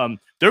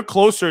 they're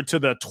closer to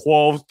the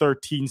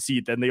 12-13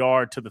 seed than they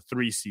are to the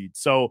 3 seed.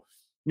 So,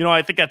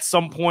 I think at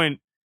some point,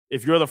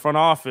 if you're the front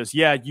office,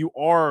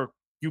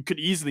 you could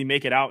easily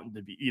make it out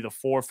into either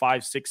 4,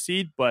 5, 6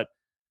 seed, but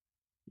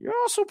you're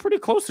also pretty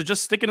close to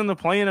just sticking in the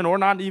play-in or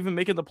not even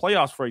making the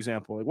playoffs, for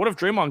example. Like, what if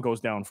Draymond goes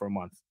down for a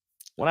month?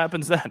 What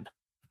happens then?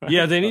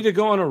 Yeah, they need to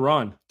go on a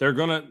run. They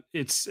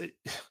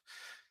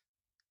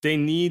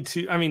need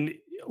to, I mean,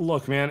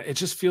 look, man, it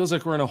just feels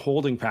like we're in a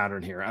holding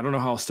pattern here. I don't know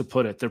how else to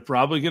put it. They're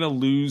probably going to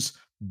lose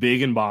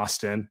big in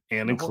Boston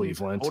and in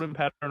Cleveland. Holding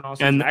pattern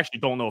also. And I actually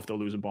don't know if they'll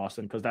lose in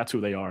Boston, because that's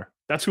who they are.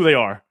 That's who they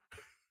are.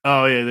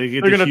 Oh, yeah.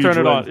 They're going to turn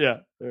it on. Yeah.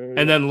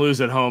 And then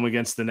lose at home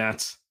against the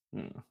Nets.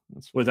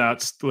 Without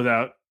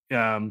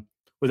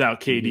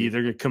KD,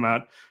 they're going to come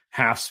out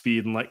half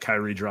speed and let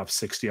Kyrie drop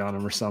 60 on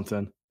him or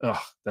something. Ugh,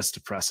 that's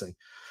depressing.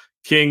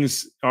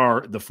 Kings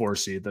are the 4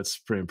 seed. That's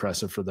pretty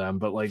impressive for them,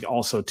 but like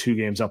also 2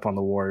 games up on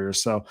the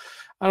Warriors. So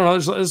I don't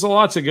know. There's a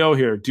lot to go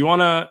here.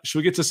 Should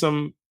we get to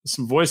some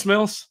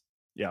voicemails?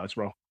 Yeah, let's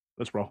roll.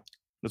 Let's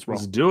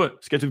do it.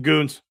 Let's get to the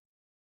goons.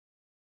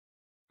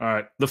 All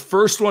right. The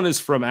first one is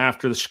from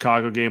after the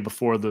Chicago game,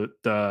 before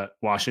the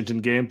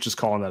Washington game. Just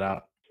calling that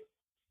out.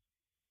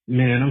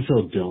 Man, I'm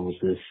so done with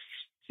this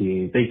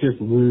team. They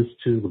just lose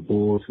to the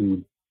Bulls,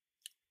 who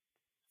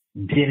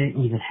didn't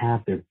even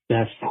have their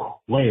best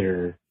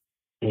player,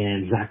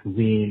 and Zach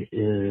LaVine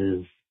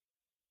is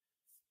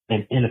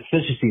an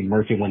inefficiency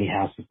merchant when he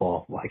has the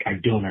ball. Like, I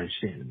don't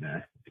understand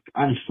that.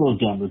 I'm so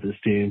done with this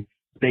team.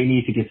 They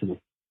need to get to the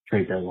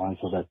trade deadline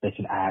so that they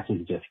can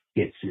actually just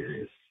get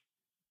serious.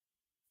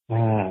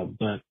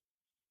 But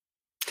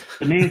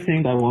the main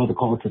thing that I wanted to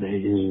call today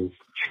is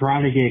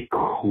trying to get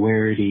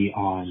clarity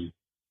on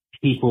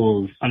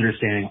people's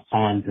understanding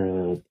on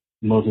the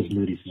Moses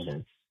Moody's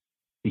minutes,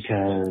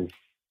 because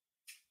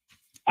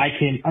I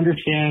can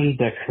understand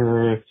that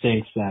Kerr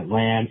thinks that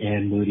Lamb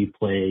and Moody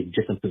play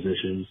different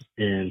positions,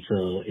 and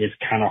so it's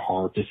kind of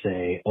hard to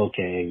say,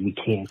 okay, we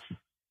can't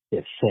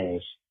just say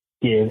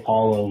give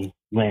all of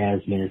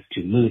Lamb's minutes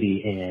to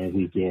Moody and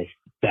we get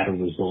better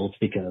results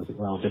because,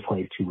 well, they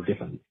play two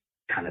different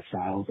kind of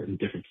styles and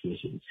different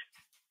positions.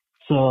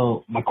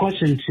 So my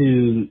question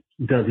to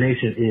Dub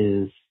Nation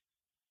is,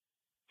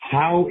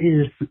 how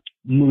is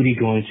Moody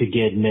going to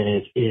get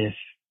minutes if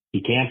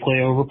he can't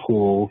play over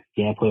Poole,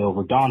 he can't play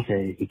over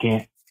Dante, he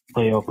can't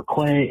play over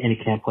Clay, and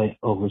he can't play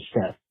over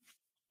Steph?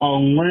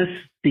 Unless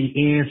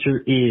the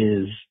answer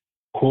is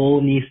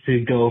Poole needs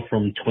to go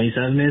from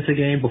 27 minutes a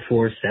game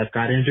before Steph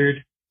got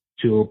injured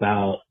to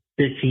about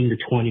 15 to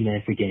 20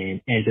 minutes a game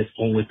and just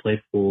only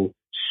play Poole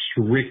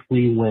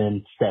strictly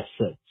when Steph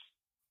sits.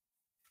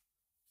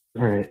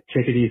 All right,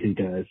 take it easy,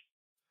 guys.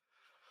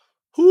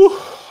 Whew.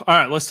 All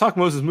right, let's talk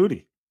Moses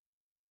Moody.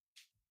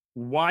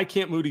 Why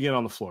can't Moody get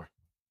on the floor?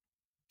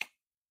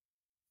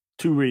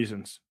 2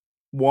 reasons.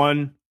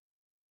 1,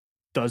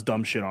 does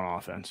dumb shit on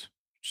offense.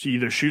 She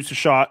either shoots a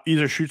shot,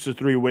 either shoots a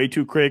 3 way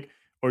too quick,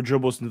 or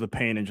dribbles into the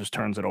paint and just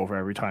turns it over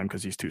every time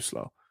because he's too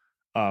slow.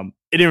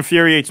 It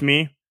infuriates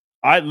me.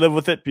 I live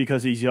with it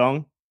because he's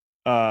young.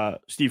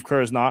 Steve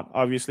Kerr is not,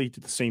 obviously. He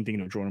did the same thing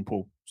to Jordan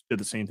Poole. Did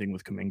the same thing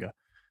with Kuminga.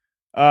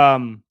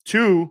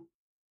 2,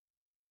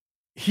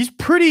 he's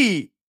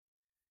pretty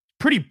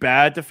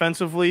bad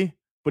defensively,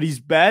 but he's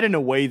bad in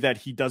a way that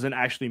he doesn't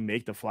actually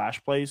make the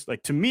flash plays.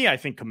 Like, to me, I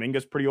think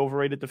Kuminga's pretty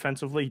overrated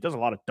defensively. He does a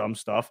lot of dumb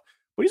stuff,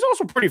 but he's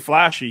also pretty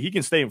flashy. He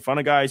can stay in front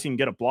of guys. He can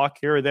get a block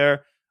here or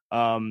there.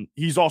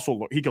 He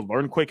can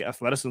learn quick.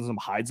 Athleticism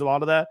hides a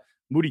lot of that.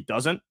 Moody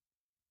doesn't.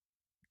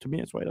 To me,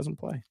 that's why he doesn't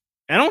play.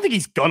 And I don't think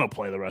he's gonna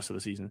play the rest of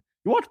the season.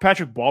 You watch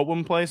Patrick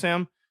Baldwin play,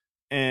 Sam,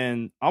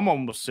 and I'm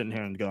almost sitting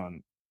here and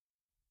going,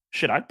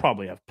 shit, I'd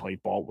probably have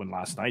played Baldwin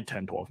last night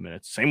 10, 12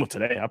 minutes. Same with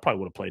today. I probably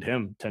would have played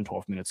him 10,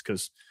 12 minutes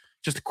because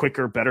just a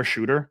quicker, better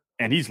shooter.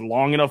 And he's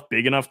long enough,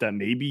 big enough that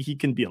maybe he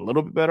can be a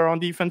little bit better on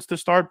defense to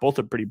start. Both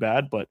are pretty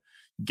bad, but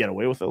get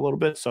away with it a little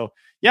bit. So,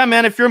 yeah,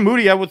 man, if you're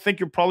Moody, I would think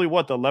you're probably,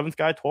 the 11th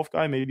guy, 12th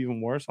guy, maybe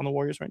even worse on the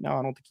Warriors right now.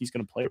 I don't think he's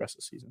going to play the rest of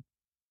the season.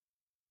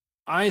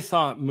 I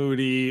thought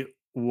Moody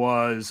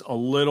was a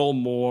little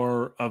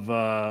more of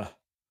a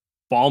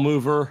ball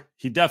mover.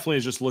 He definitely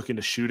is just looking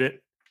to shoot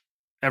it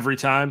every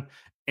time.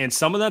 And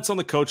some of that's on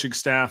the coaching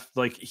staff.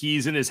 Like,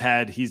 he's in his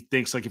head. He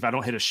thinks, like, if I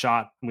don't hit a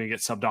shot, I'm going to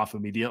get subbed off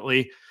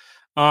immediately.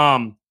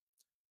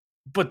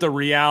 But the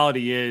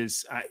reality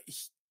is,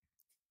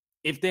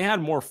 if they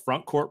had more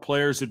front court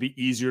players, it'd be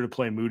easier to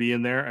play Moody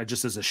in there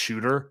just as a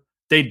shooter.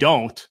 They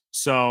don't.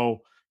 So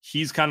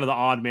he's kind of the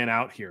odd man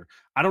out here.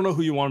 I don't know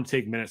who you want to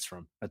take minutes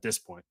from at this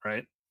point,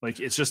 right? Like,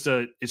 it's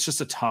a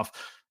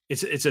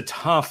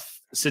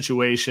tough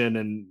situation,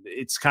 and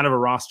it's kind of a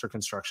roster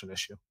construction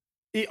issue.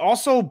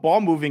 Also, ball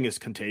moving is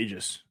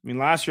contagious. I mean,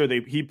 last year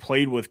he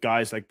played with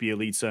guys like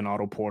Bielitsa and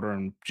Otto Porter,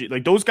 and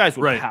like those guys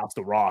would pass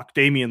the rock.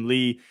 Damian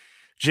Lee,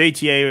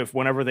 JTA,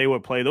 whenever they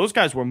would play, those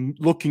guys were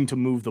looking to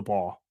move the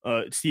ball.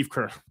 Steve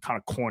Kerr, kind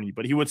of corny,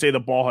 but he would say the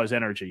ball has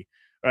energy,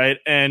 right?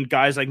 And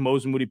guys like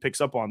Moses Moody picks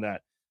up on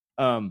that.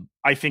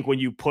 I think when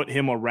you put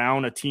him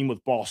around a team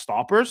with ball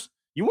stoppers,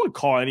 you wouldn't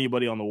call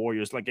anybody on the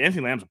Warriors. Like,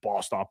 Anthony Lamb's a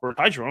ball stopper.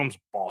 Ty Jerome's a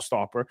ball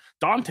stopper.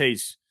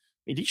 Dante's,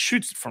 he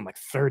shoots from like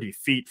 30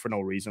 feet for no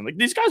reason. Like,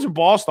 these guys are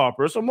ball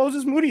stoppers, so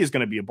Moses Moody is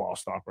going to be a ball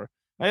stopper.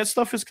 Like, that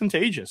stuff is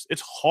contagious.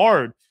 It's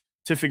hard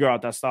to figure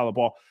out that style of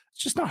ball.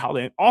 It's just not how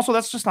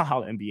that's just not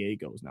how the NBA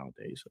goes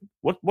nowadays.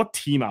 Like, what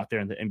team out there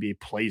in the NBA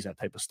plays that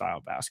type of style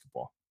of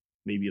basketball?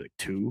 Maybe like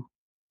 2,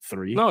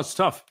 3. No, it's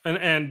tough.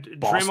 And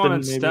Boston, Draymond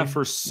and maybe. Steph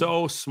are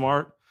so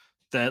smart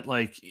that,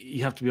 like,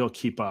 you have to be able to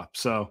keep up.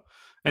 So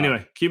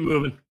anyway, keep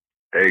moving.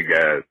 Hey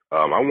guys,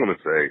 I want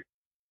to say,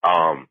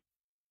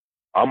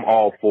 I'm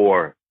all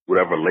for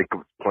whatever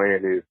Lakers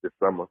plan is this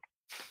summer.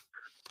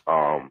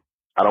 I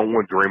don't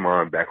want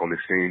Draymond back on this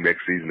team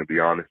next season, to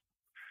be honest.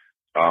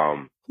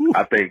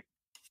 I think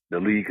the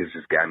league has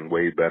just gotten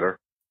way better.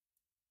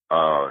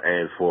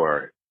 And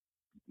for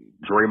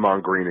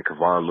Draymond Green and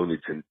Kevon Looney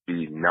to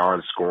be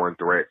non-scoring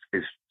threats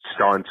is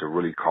starting to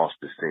really cost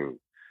this team.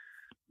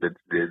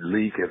 The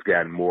league has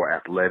gotten more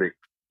athletic,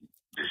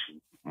 just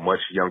much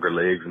younger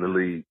legs in the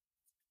league,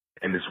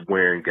 and it's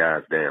wearing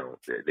guys down.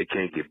 They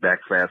can't get back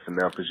fast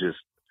enough. It's just,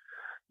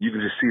 you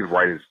can just see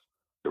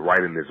the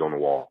writing is on the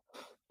wall.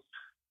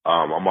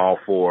 I'm all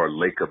for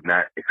Lacob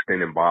not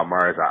extending Bob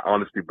Myers. I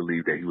honestly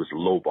believe that he was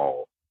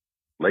lowballed.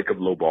 Lacob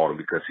lowballed him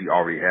because he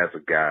already has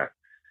a guy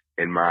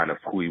in mind of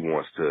who he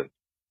wants to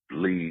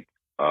lead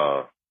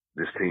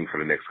this team for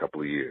the next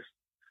couple of years.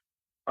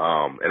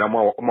 And I'm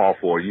all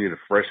for it. You need a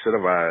fresh set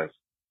of eyes,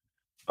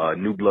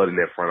 new blood in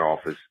that front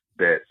office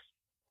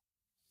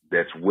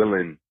that's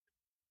willing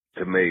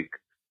to make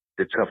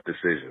the tough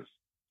decisions.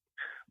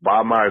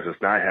 Bob Myers does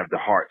not have the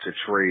heart to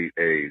trade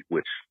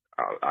which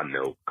I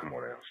know, come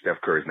on now,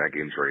 Steph Curry's not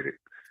getting traded.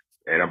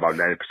 And I'm about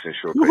 90%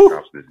 sure Klay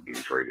Thompson isn't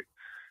getting traded.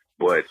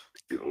 But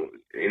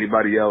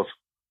anybody else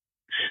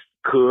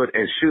could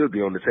and should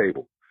be on the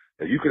table.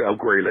 Now, you could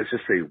upgrade, let's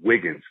just say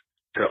Wiggins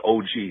to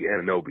OG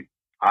Anunoby,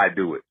 I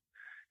do it.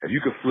 If you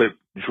could flip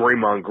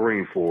Draymond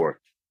Green for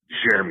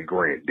Jeremy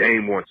Grant,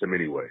 Dame wants him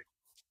anyway,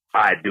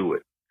 I do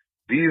it.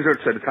 These are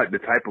the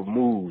type of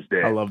moves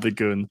that I love the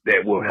goon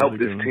that will help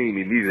this team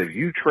immediately. If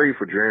you trade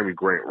for Jeremy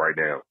Grant right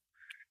now,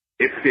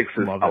 it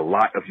fixes a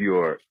lot of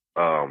your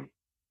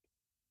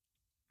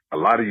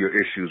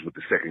issues with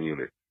the second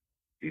unit.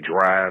 He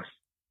drives.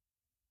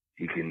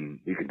 He can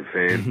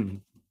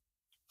defend.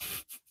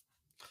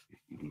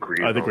 He can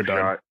create I think we're shot.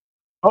 done.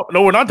 Oh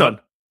no, we're not done.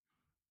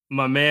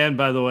 My man,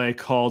 by the way,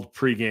 called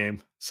pregame,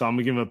 so I'm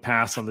gonna give him a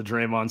pass on the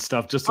Draymond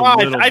stuff. Just a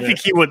little bit. I think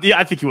he would. Yeah,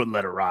 I think he would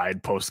let it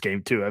ride post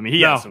game too. I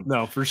mean,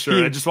 no, for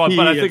sure. I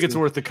think it's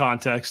worth the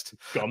context.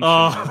 I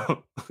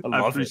love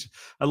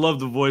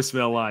the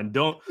voicemail line.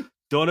 Don't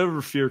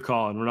ever fear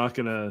calling. We're not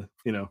gonna,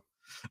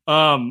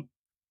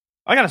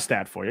 I got a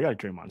stat for you. I got a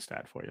Draymond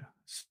stat for you.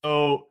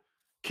 So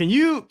can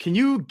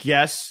you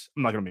guess?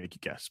 I'm not gonna make you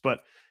guess,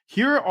 but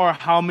here are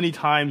how many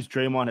times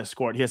Draymond has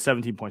scored. He has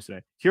 17 points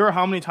today. Here are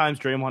how many times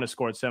Draymond has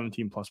scored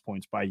 17 plus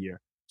points by year.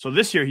 So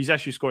this year, he's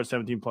actually scored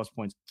 17 plus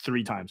points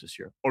 3 times this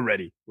year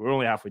already. We're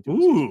only halfway through.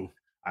 Ooh.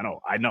 I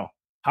know.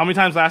 How many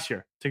times last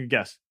year? Take a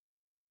guess.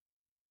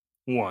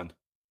 1.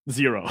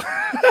 0.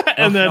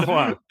 and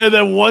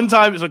then one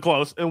time is a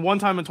close. And one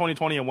time in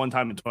 2020 and one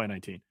time in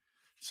 2019.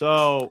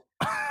 So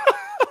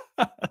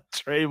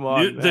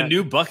Draymond. The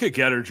new bucket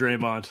getter,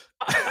 Draymond.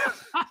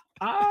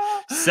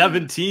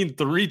 17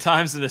 3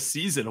 times in a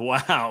season.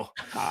 Wow.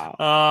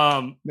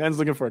 Man's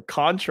looking for a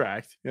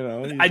contract.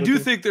 I do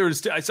think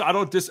there's. So I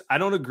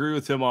don't agree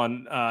with him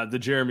on the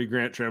Jeremy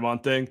Grant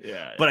Draymond thing.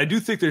 Yeah. But I do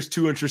think there's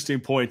 2 interesting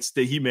points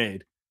that he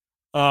made.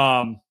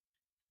 One,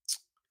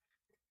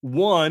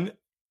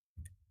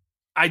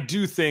 I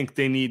do think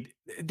they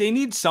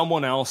need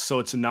someone else, so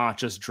it's not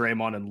just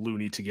Draymond and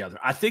Looney together.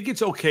 I think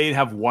it's okay to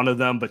have one of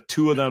them, but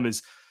 2 of them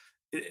it's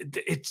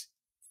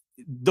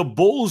the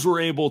Bulls were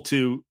able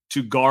to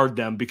guard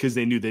them because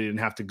they knew they didn't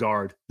have to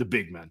guard the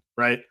big men,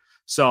 right?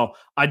 So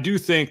I do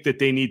think that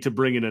they need to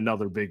bring in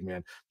another big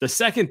man. The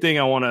second thing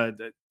I want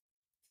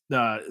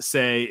to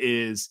say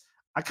is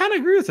I kind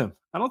of agree with him.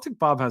 I don't think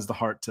Bob has the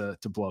heart to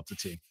blow up the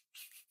team.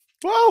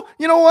 Well,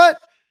 you know what?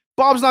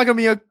 Bob's not going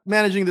to be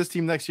managing this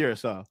team next year,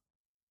 so.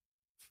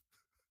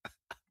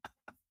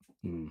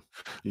 You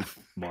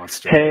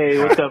monster. Hey,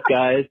 what's up,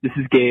 guys? This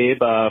is Gabe,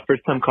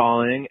 first time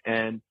calling,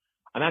 and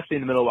I'm actually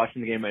in the middle of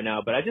watching the game right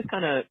now, but I just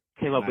kind of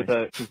came up with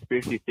a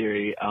conspiracy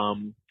theory. I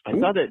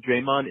saw that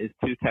Draymond is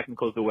 2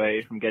 technicals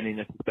away from getting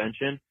a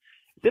suspension.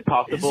 Is it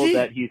possible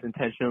that he's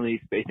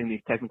intentionally spacing these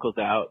technicals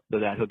out so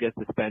that he'll get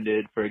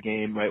suspended for a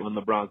game right when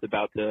LeBron's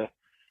about to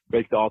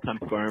break the all-time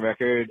scoring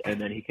record, and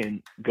then he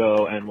can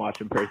go and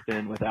watch in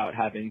person without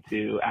having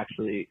to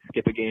actually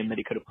skip a game that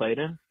he could have played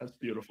in? That's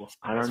beautiful.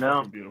 I don't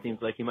know.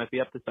 Seems like he might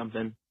be up to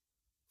something.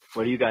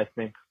 What do you guys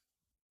think?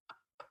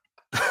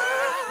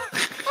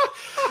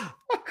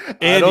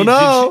 Andy,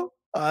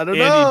 I don't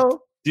know.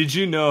 Did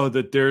you know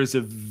that there is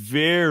a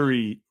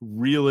very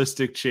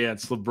realistic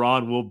chance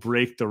LeBron will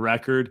break the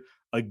record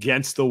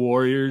against the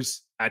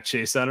Warriors at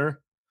Chase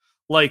Center?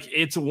 Like,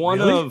 it's one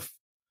of,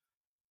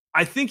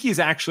 I think he's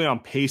actually on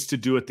pace to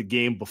do it the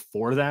game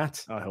before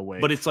that. Oh, he'll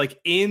wait. But it's like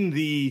if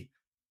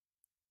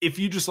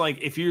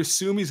you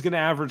assume he's going to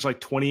average like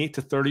 28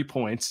 to 30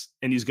 points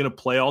and he's going to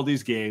play all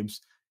these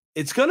games,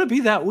 it's going to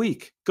be that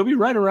week. Going to be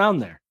right around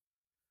there.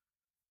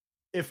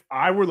 If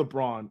I were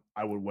LeBron,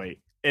 I would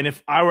wait. And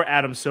if I were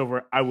Adam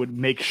Silver, I would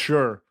make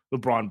sure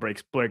LeBron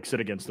breaks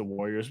it against the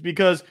Warriors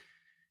because,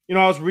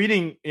 I was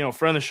reading,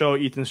 friend of the show,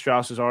 Ethan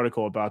Strauss's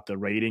article about the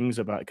ratings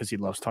because he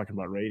loves talking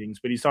about ratings,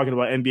 but he's talking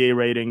about NBA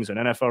ratings and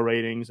NFL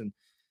ratings. And,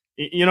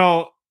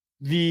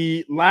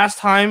 the last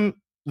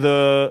time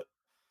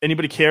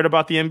anybody cared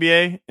about the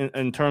NBA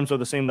in terms of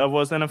the same level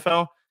as the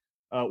NFL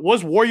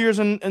was Warriors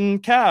and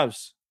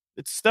Cavs.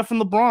 It's Steph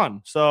and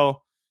LeBron.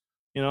 So,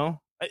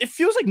 it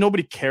feels like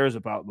nobody cares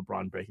about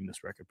LeBron breaking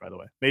this record, by the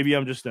way. Maybe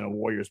I'm just in a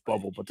Warriors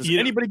bubble, but does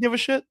anybody give a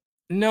shit?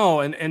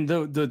 No, and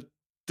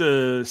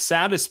the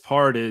saddest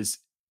part is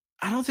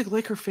I don't think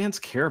Laker fans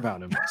care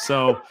about him.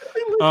 So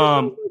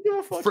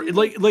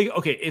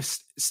okay, if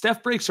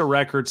Steph breaks a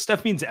record,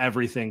 Steph means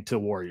everything to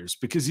Warriors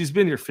because he's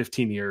been here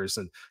 15 years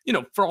and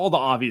for all the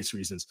obvious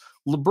reasons.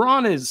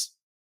 LeBron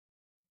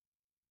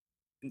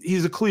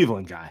he's a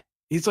Cleveland guy.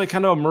 He's like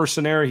kind of a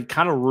mercenary. He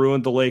kind of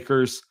ruined the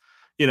Lakers.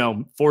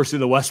 Forcing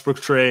the Westbrook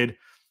trade.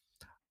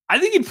 I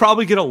think he'd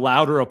probably get a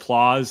louder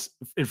applause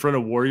in front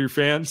of Warrior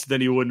fans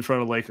than he would in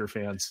front of Laker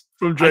fans.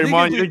 From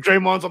Draymond, you think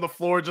Draymond's on the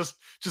floor just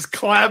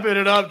clapping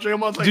it up?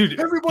 Draymond's like, dude,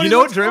 everybody, you know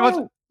what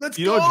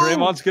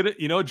Draymond's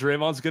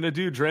gonna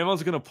do?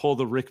 Draymond's gonna pull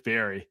the Rick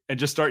Barry and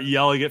just start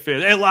yelling at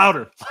fans. Hey,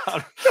 louder.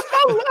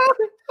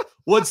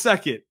 1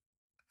 second.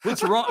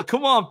 What's wrong?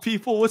 Come on,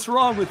 people. What's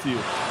wrong with you?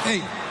 Hey,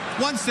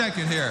 1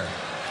 second here.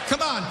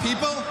 Come on,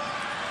 people.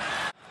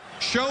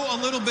 Show a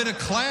little bit of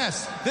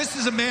class. This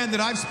is a man that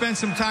I've spent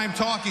some time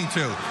talking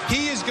to.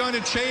 He is going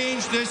to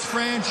change this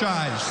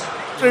franchise.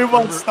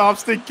 Draymond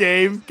stops the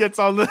game, gets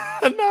on the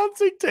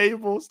announcing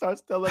table,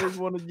 starts telling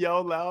everyone to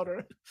yell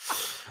louder.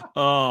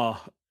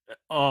 Oh,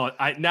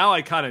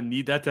 I kind of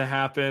need that to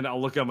happen.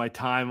 I'll look at my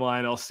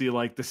timeline. I'll see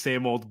like the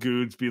same old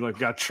goons be like,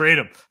 "God, trade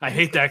him." I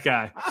hate that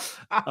guy.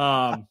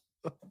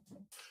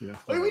 Yeah,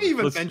 we didn't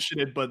even mention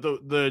it, but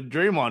the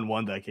Draymond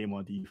one that came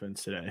on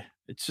defense today,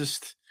 it's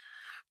just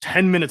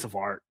 10 minutes of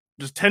art.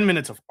 Just 10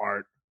 minutes of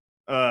art.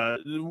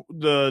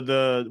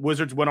 The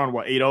Wizards went on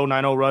 8-0,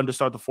 9-0 run to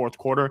start the fourth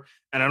quarter,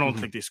 and I don't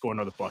think they score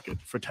another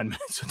bucket for 10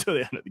 minutes until the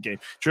end of the game.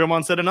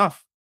 Draymond said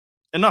enough.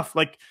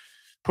 Like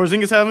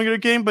Porzingis having a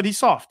good game, but he's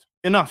soft.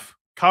 Enough.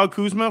 Kyle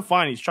Kuzma,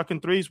 fine, he's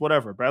chucking threes,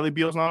 whatever. Bradley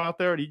Beal's not out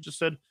there, and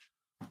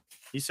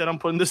he said, I'm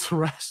putting this to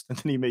rest. And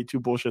then he made 2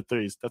 bullshit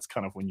threes. That's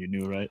kind of when you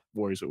knew, right?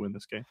 Warriors would win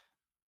this game.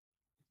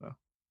 So.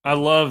 I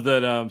love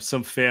that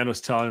some fan was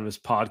telling him his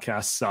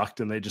podcast sucked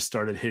and they just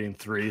started hitting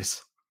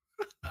threes.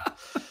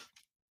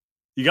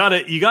 You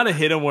gotta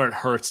hit him where it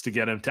hurts to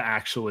get him to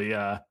actually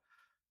to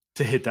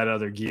hit that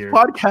other gear.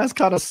 Podcast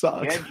kind of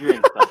sucks. Andrew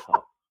and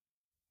Sutton,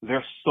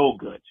 they're so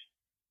good.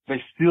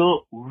 They're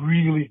still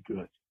really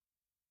good.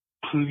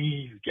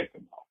 Please get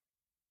them out.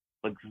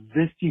 Like,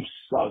 this team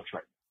sucks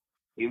right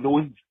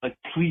now.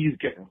 Please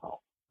get them out.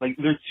 Like,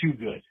 they're too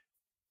good.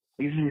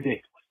 Like, this is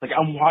ridiculous. Like,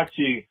 I'm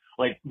watching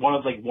one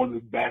of the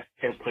best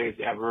 10 players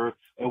ever,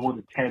 and one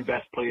of the 10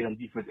 best players on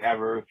defense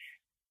ever.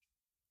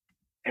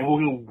 And we're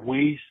going to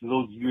waste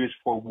those years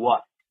for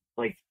what?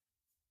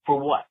 For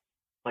what?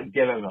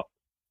 Get them out.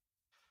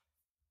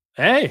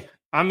 Hey,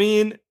 I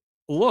mean,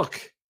 look,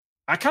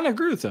 I kind of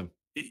agree with him.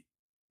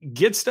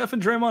 Get Steph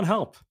and Draymond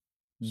help.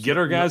 Get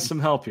our guys some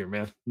help here,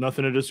 man.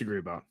 Nothing to disagree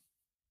about.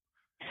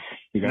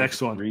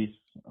 Next one. Reese,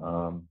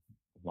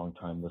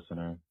 long-time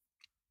listener.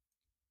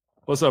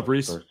 What's up,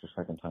 Reese? First or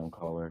second-time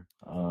caller.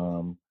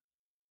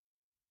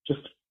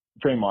 Just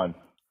Draymond.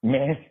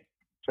 Man,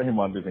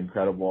 Draymond is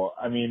incredible.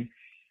 I mean,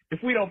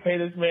 if we don't pay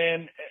this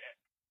man,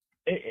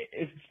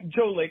 if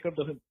Joe Lacob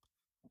doesn't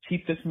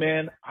keep this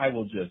man, I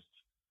will just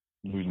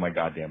lose my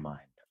goddamn mind.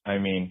 I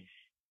mean,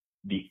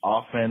 the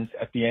offense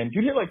at the end,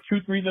 you hit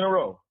 2 threes in a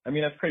row. I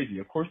mean, that's crazy.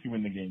 Of course you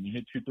win the game. You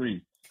hit 2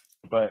 threes.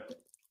 But,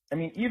 I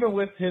mean, even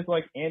with his,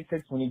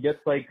 antics when he gets,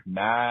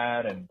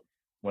 mad and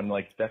when,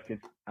 Steph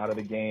gets out of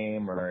the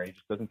game or he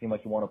just doesn't seem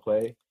like he want to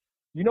play,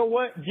 you know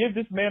what? Give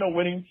this man a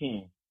winning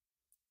team.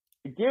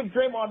 Give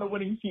Draymond a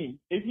winning team.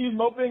 If he's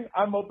moping,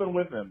 I'm moping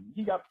with him.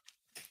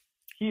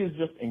 He is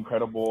just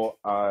incredible.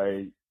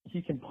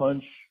 He can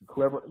punch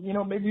whoever,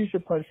 maybe you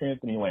should punch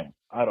Anthony Lamb.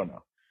 I don't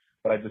know.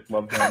 But I just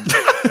love him. I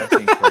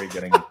think Curry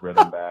getting his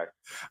rhythm back.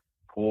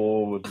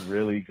 Poole was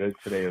really good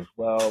today as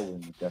well. We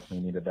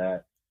definitely needed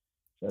that.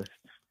 Just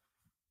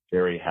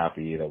very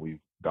happy that we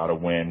got a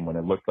win when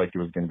it looked like it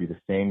was going to be the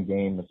same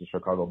game as the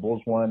Chicago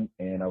Bulls won,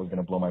 and I was going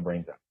to blow my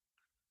brains out.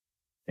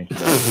 Thank you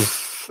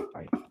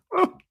very much.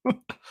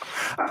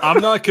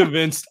 I'm not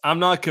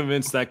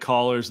convinced that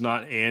caller's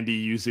not Andy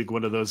using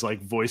one of those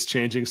voice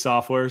changing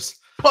softwares.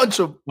 Punch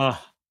him.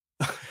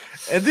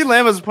 Anthony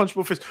Lamb has a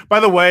punchable face.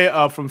 By the way,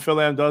 from Phil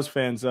Lamb Does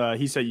fans,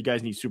 he said you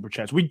guys need super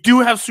chats. We do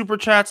have super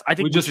chats. I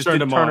think we just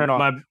turned them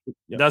on.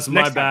 That's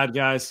my bad,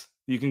 guys.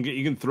 You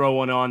can throw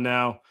one on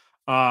now.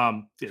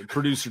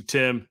 Producer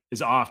Tim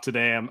is off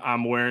today.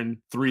 I'm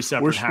wearing 3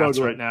 separate hats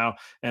right now,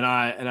 and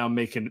I'm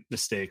making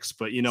mistakks.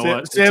 But you know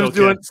what?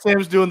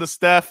 Sam's doing the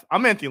Steph.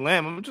 I'm Anthony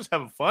Lamb. I'm just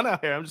having fun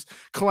out here. I'm just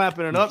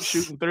clapping it up,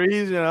 shooting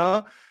threes.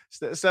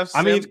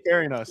 Sam's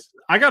carrying us.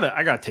 I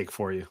gotta take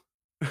for you.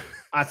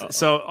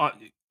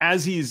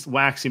 As he's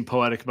waxing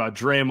poetic about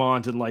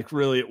Draymond and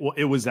really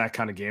it was that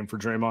kind of game for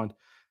Draymond.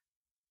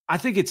 I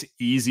think it's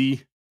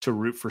easy to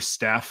root for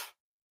Steph.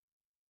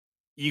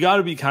 You got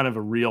to be kind of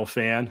a real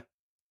fan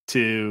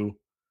to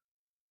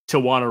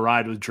want to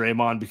ride with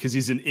Draymond because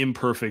he's an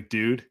imperfect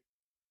dude.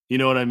 You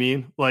know what I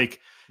mean?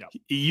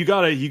 You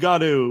gotta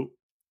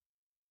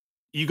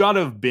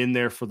have been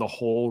there for the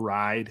whole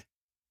ride.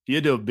 You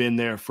had to have been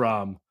there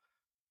from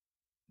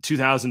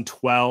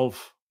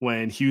 2012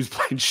 when he was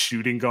playing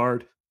shooting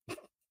guard,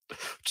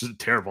 which is a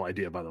terrible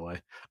idea, by the way,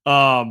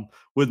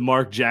 with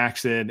Mark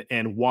Jackson,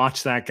 and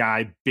watch that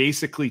guy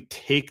basically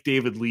take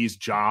David Lee's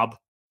job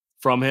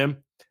from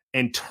him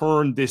and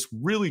turn this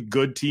really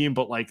good team,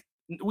 but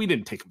we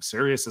didn't take them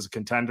serious as a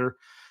contender,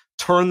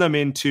 turn them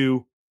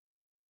into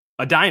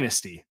a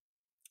dynasty,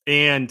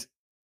 and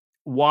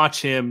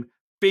watch him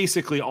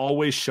basically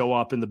always show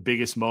up in the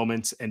biggest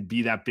moments and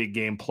be that big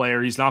game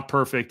player. He's not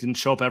perfect, didn't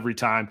show up every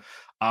time.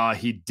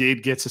 He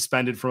did get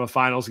suspended from a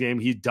finals game.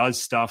 He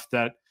does stuff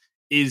that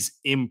is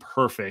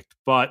imperfect,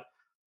 but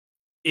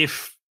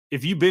if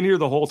you've been here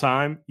the whole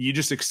time, you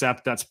just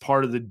accept that's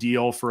part of the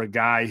deal for a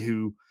guy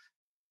who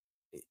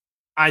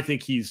I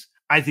think he's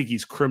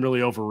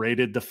criminally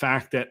overrated. The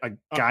fact that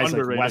guys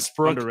like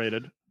Westbrook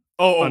underrated.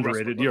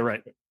 Underrated. You're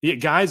right. Yeah,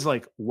 guys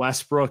like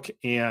Westbrook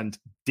and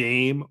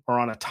Dame are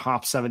on a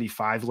top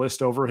 75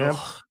 list over him.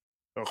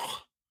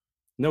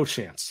 No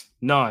chance.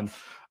 None.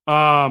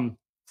 And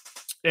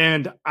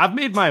I've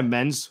made my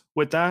amends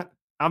with that.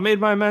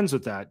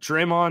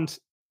 Draymond,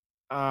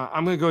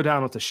 I'm going to go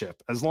down with the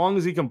ship. As long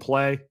as he can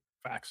play,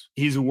 facts.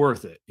 He's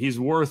worth it.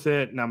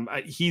 And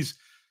he's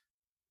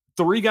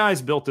 3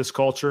 guys built this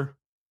culture.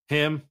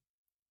 Him,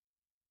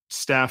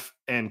 Steph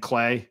and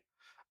Clay,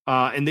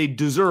 and they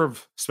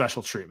deserve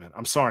special treatment.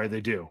 I'm sorry, they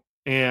do.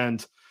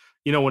 And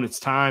when it's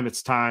time,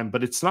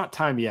 but it's not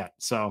time yet.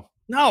 So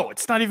no,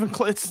 it's not even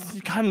close.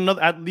 It's kind of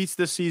at least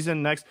this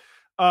season, next.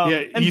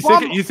 And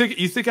you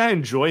think I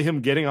enjoy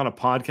him getting on a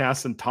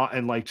podcast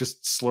and like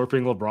just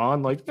slurping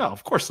LeBron? Like, no,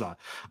 of course not.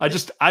 I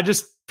just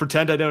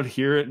pretend I don't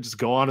hear it and just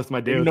go on with my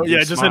day.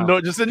 Just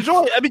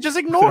enjoy it. I mean, just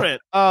ignore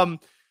it.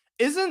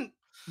 Isn't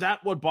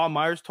that what Bob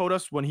Myers told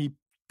us when he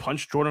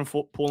punched Jordan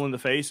Poole in the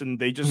face? And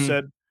they just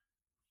said,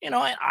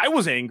 I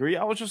was angry.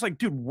 I was just like,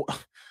 dude,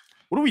 what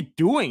are we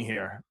doing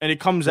here? And it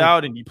comes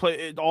out and you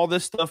play all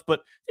this stuff. But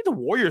I think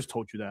the Warriors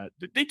told you that.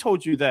 They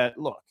told you that,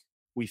 look,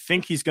 we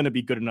think he's going to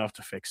be good enough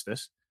to fix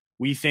this.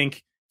 We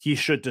think he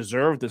should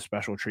deserve this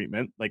special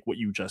treatment, like what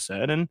you just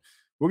said. And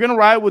we're going to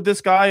ride with this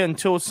guy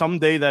until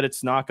someday that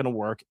it's not going to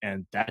work.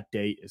 And that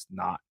day is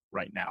not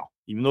right now.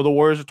 Even though the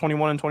Warriors are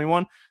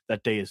 21-21,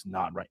 that day is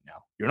not right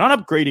now. You're not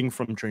upgrading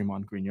from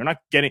Draymond Green. You're not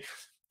getting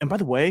 – and by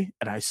the way,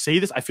 and I say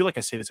this, I feel like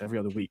I say this every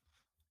other week.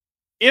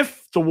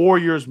 If the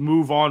Warriors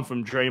move on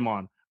from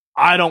Draymond,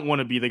 I don't want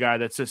to be the guy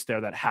that sits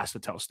there that has to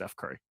tell Steph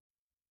Curry.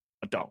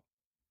 I don't.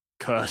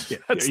 Because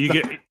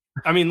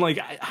how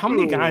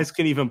many guys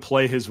can even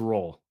play his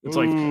role? It's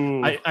like,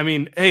 I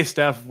mean, hey,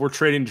 Steph, we're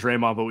trading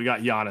Draymond, but we got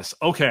Giannis.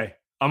 Okay,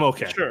 I'm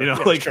okay. Sure,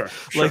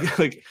 sure.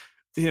 Like,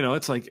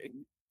 it's like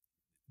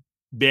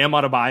Bam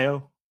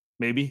Adebayo,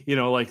 maybe.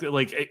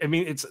 I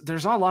mean,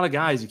 there's not a lot of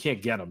guys you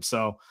can't get them.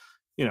 So,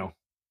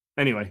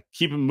 anyway,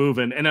 keep him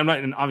moving. And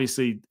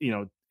obviously,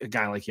 a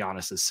guy like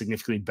Giannis is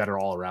significantly better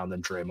all around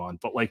than Draymond.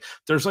 But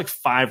there's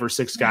 5 or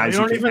 6 guys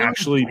who can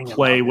actually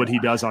play what he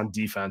does on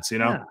defense.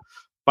 Yeah.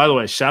 By the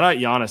way, shout out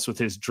Giannis with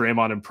his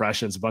Draymond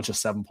impressions, a bunch of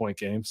 7-point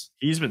games.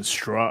 He's been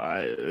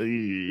strong.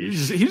 He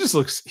just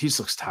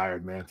looks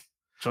tired, man.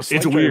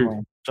 It's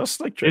weird. Just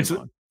like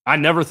Draymond. I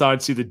never thought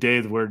I'd see the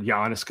day where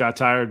Giannis got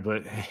tired,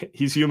 but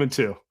he's human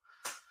too.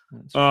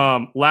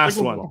 Last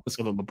one. Let's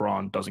go to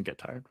LeBron doesn't get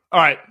tired. All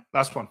right,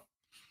 last one.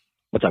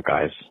 What's up,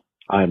 guys?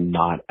 I'm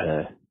not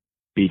a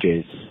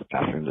BJ's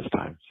bathroom this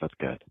time, so that's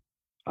good.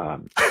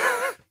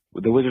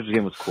 The Wizards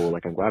game was cool.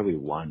 I'm glad we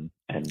won,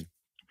 and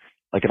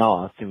in all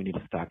honesty, we need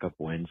to stack up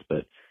wins,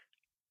 but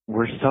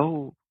we're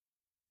so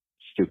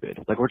stupid.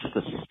 We're just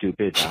a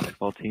stupid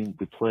basketball team.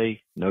 We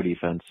play no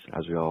defense,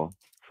 as we all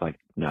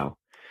know.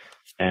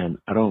 And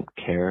I don't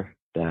care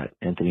that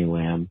Anthony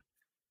Lamb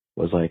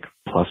was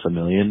plus $1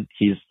 million.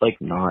 He's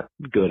not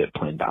good at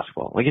playing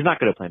basketball. He's not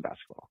good at playing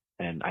basketball.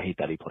 And I hate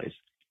that he plays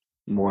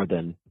more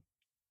than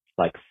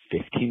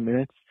 15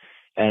 minutes.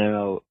 And I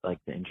know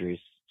the injuries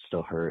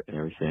still hurt and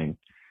everything,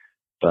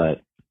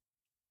 but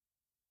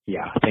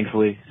yeah,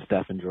 thankfully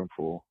Steph and Jordan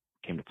Poole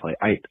came to play.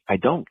 I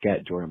don't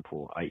get Jordan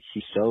Poole.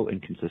 He's so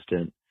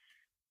inconsistent,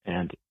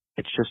 and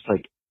it's just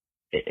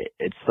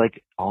it's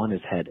all in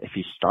his head. If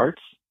he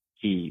starts,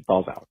 he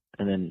balls out,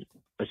 and then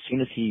as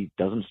soon as he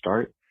doesn't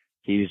start,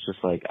 he's just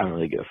I don't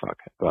really give a fuck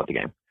about the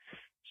game.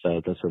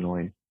 So that's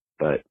annoying,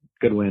 but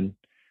good win.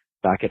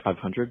 Back at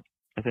 500,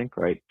 I think,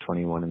 right?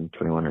 21-21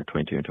 or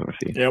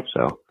 22-20. Yep.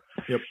 So,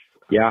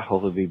 yeah,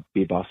 hopefully we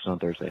beat Boston on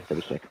Thursday. That'd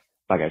be sick.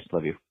 Bye, guys.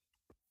 Love you.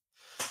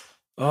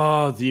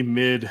 Oh, the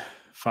mid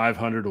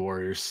 500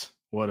 Warriors.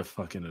 What a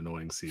fucking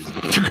annoying season.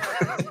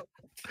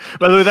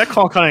 By the way, that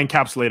call kind of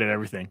encapsulated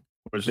everything.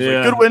 It's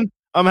just good win.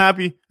 I'm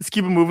happy. Let's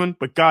keep it moving.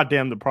 But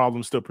goddamn, the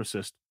problems still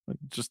persist.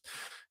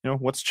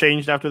 What's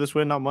changed after this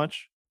win? Not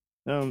much.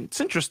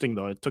 It's interesting,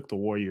 though. It took the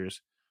Warriors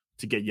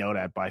to get yelled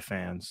at by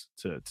fans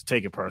to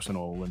take it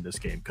personal and win this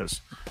game,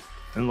 because it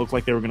didn't look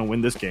like they were going to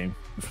win this game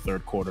in the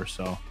third quarter.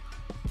 So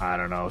I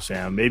don't know,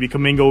 Sam. Maybe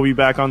Kuminga will be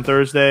back on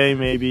Thursday.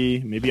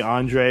 Maybe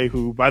Andre,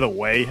 who, by the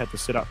way, had to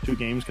sit out 2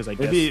 games because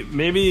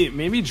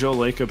maybe Joe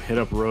Lacob hit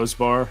up Rose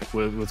Bar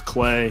with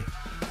Clay,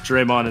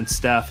 Draymond, and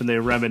Steph, and they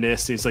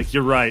reminisced. And he's like,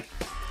 "You're right.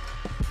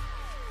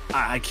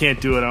 I can't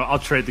do it. I'll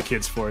trade the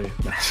kids for you."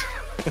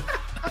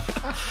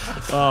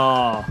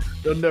 Oh,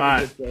 they'll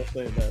never get to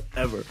say that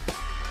ever.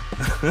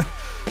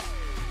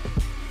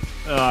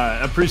 All right,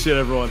 I appreciate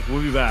everyone.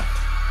 We'll be back.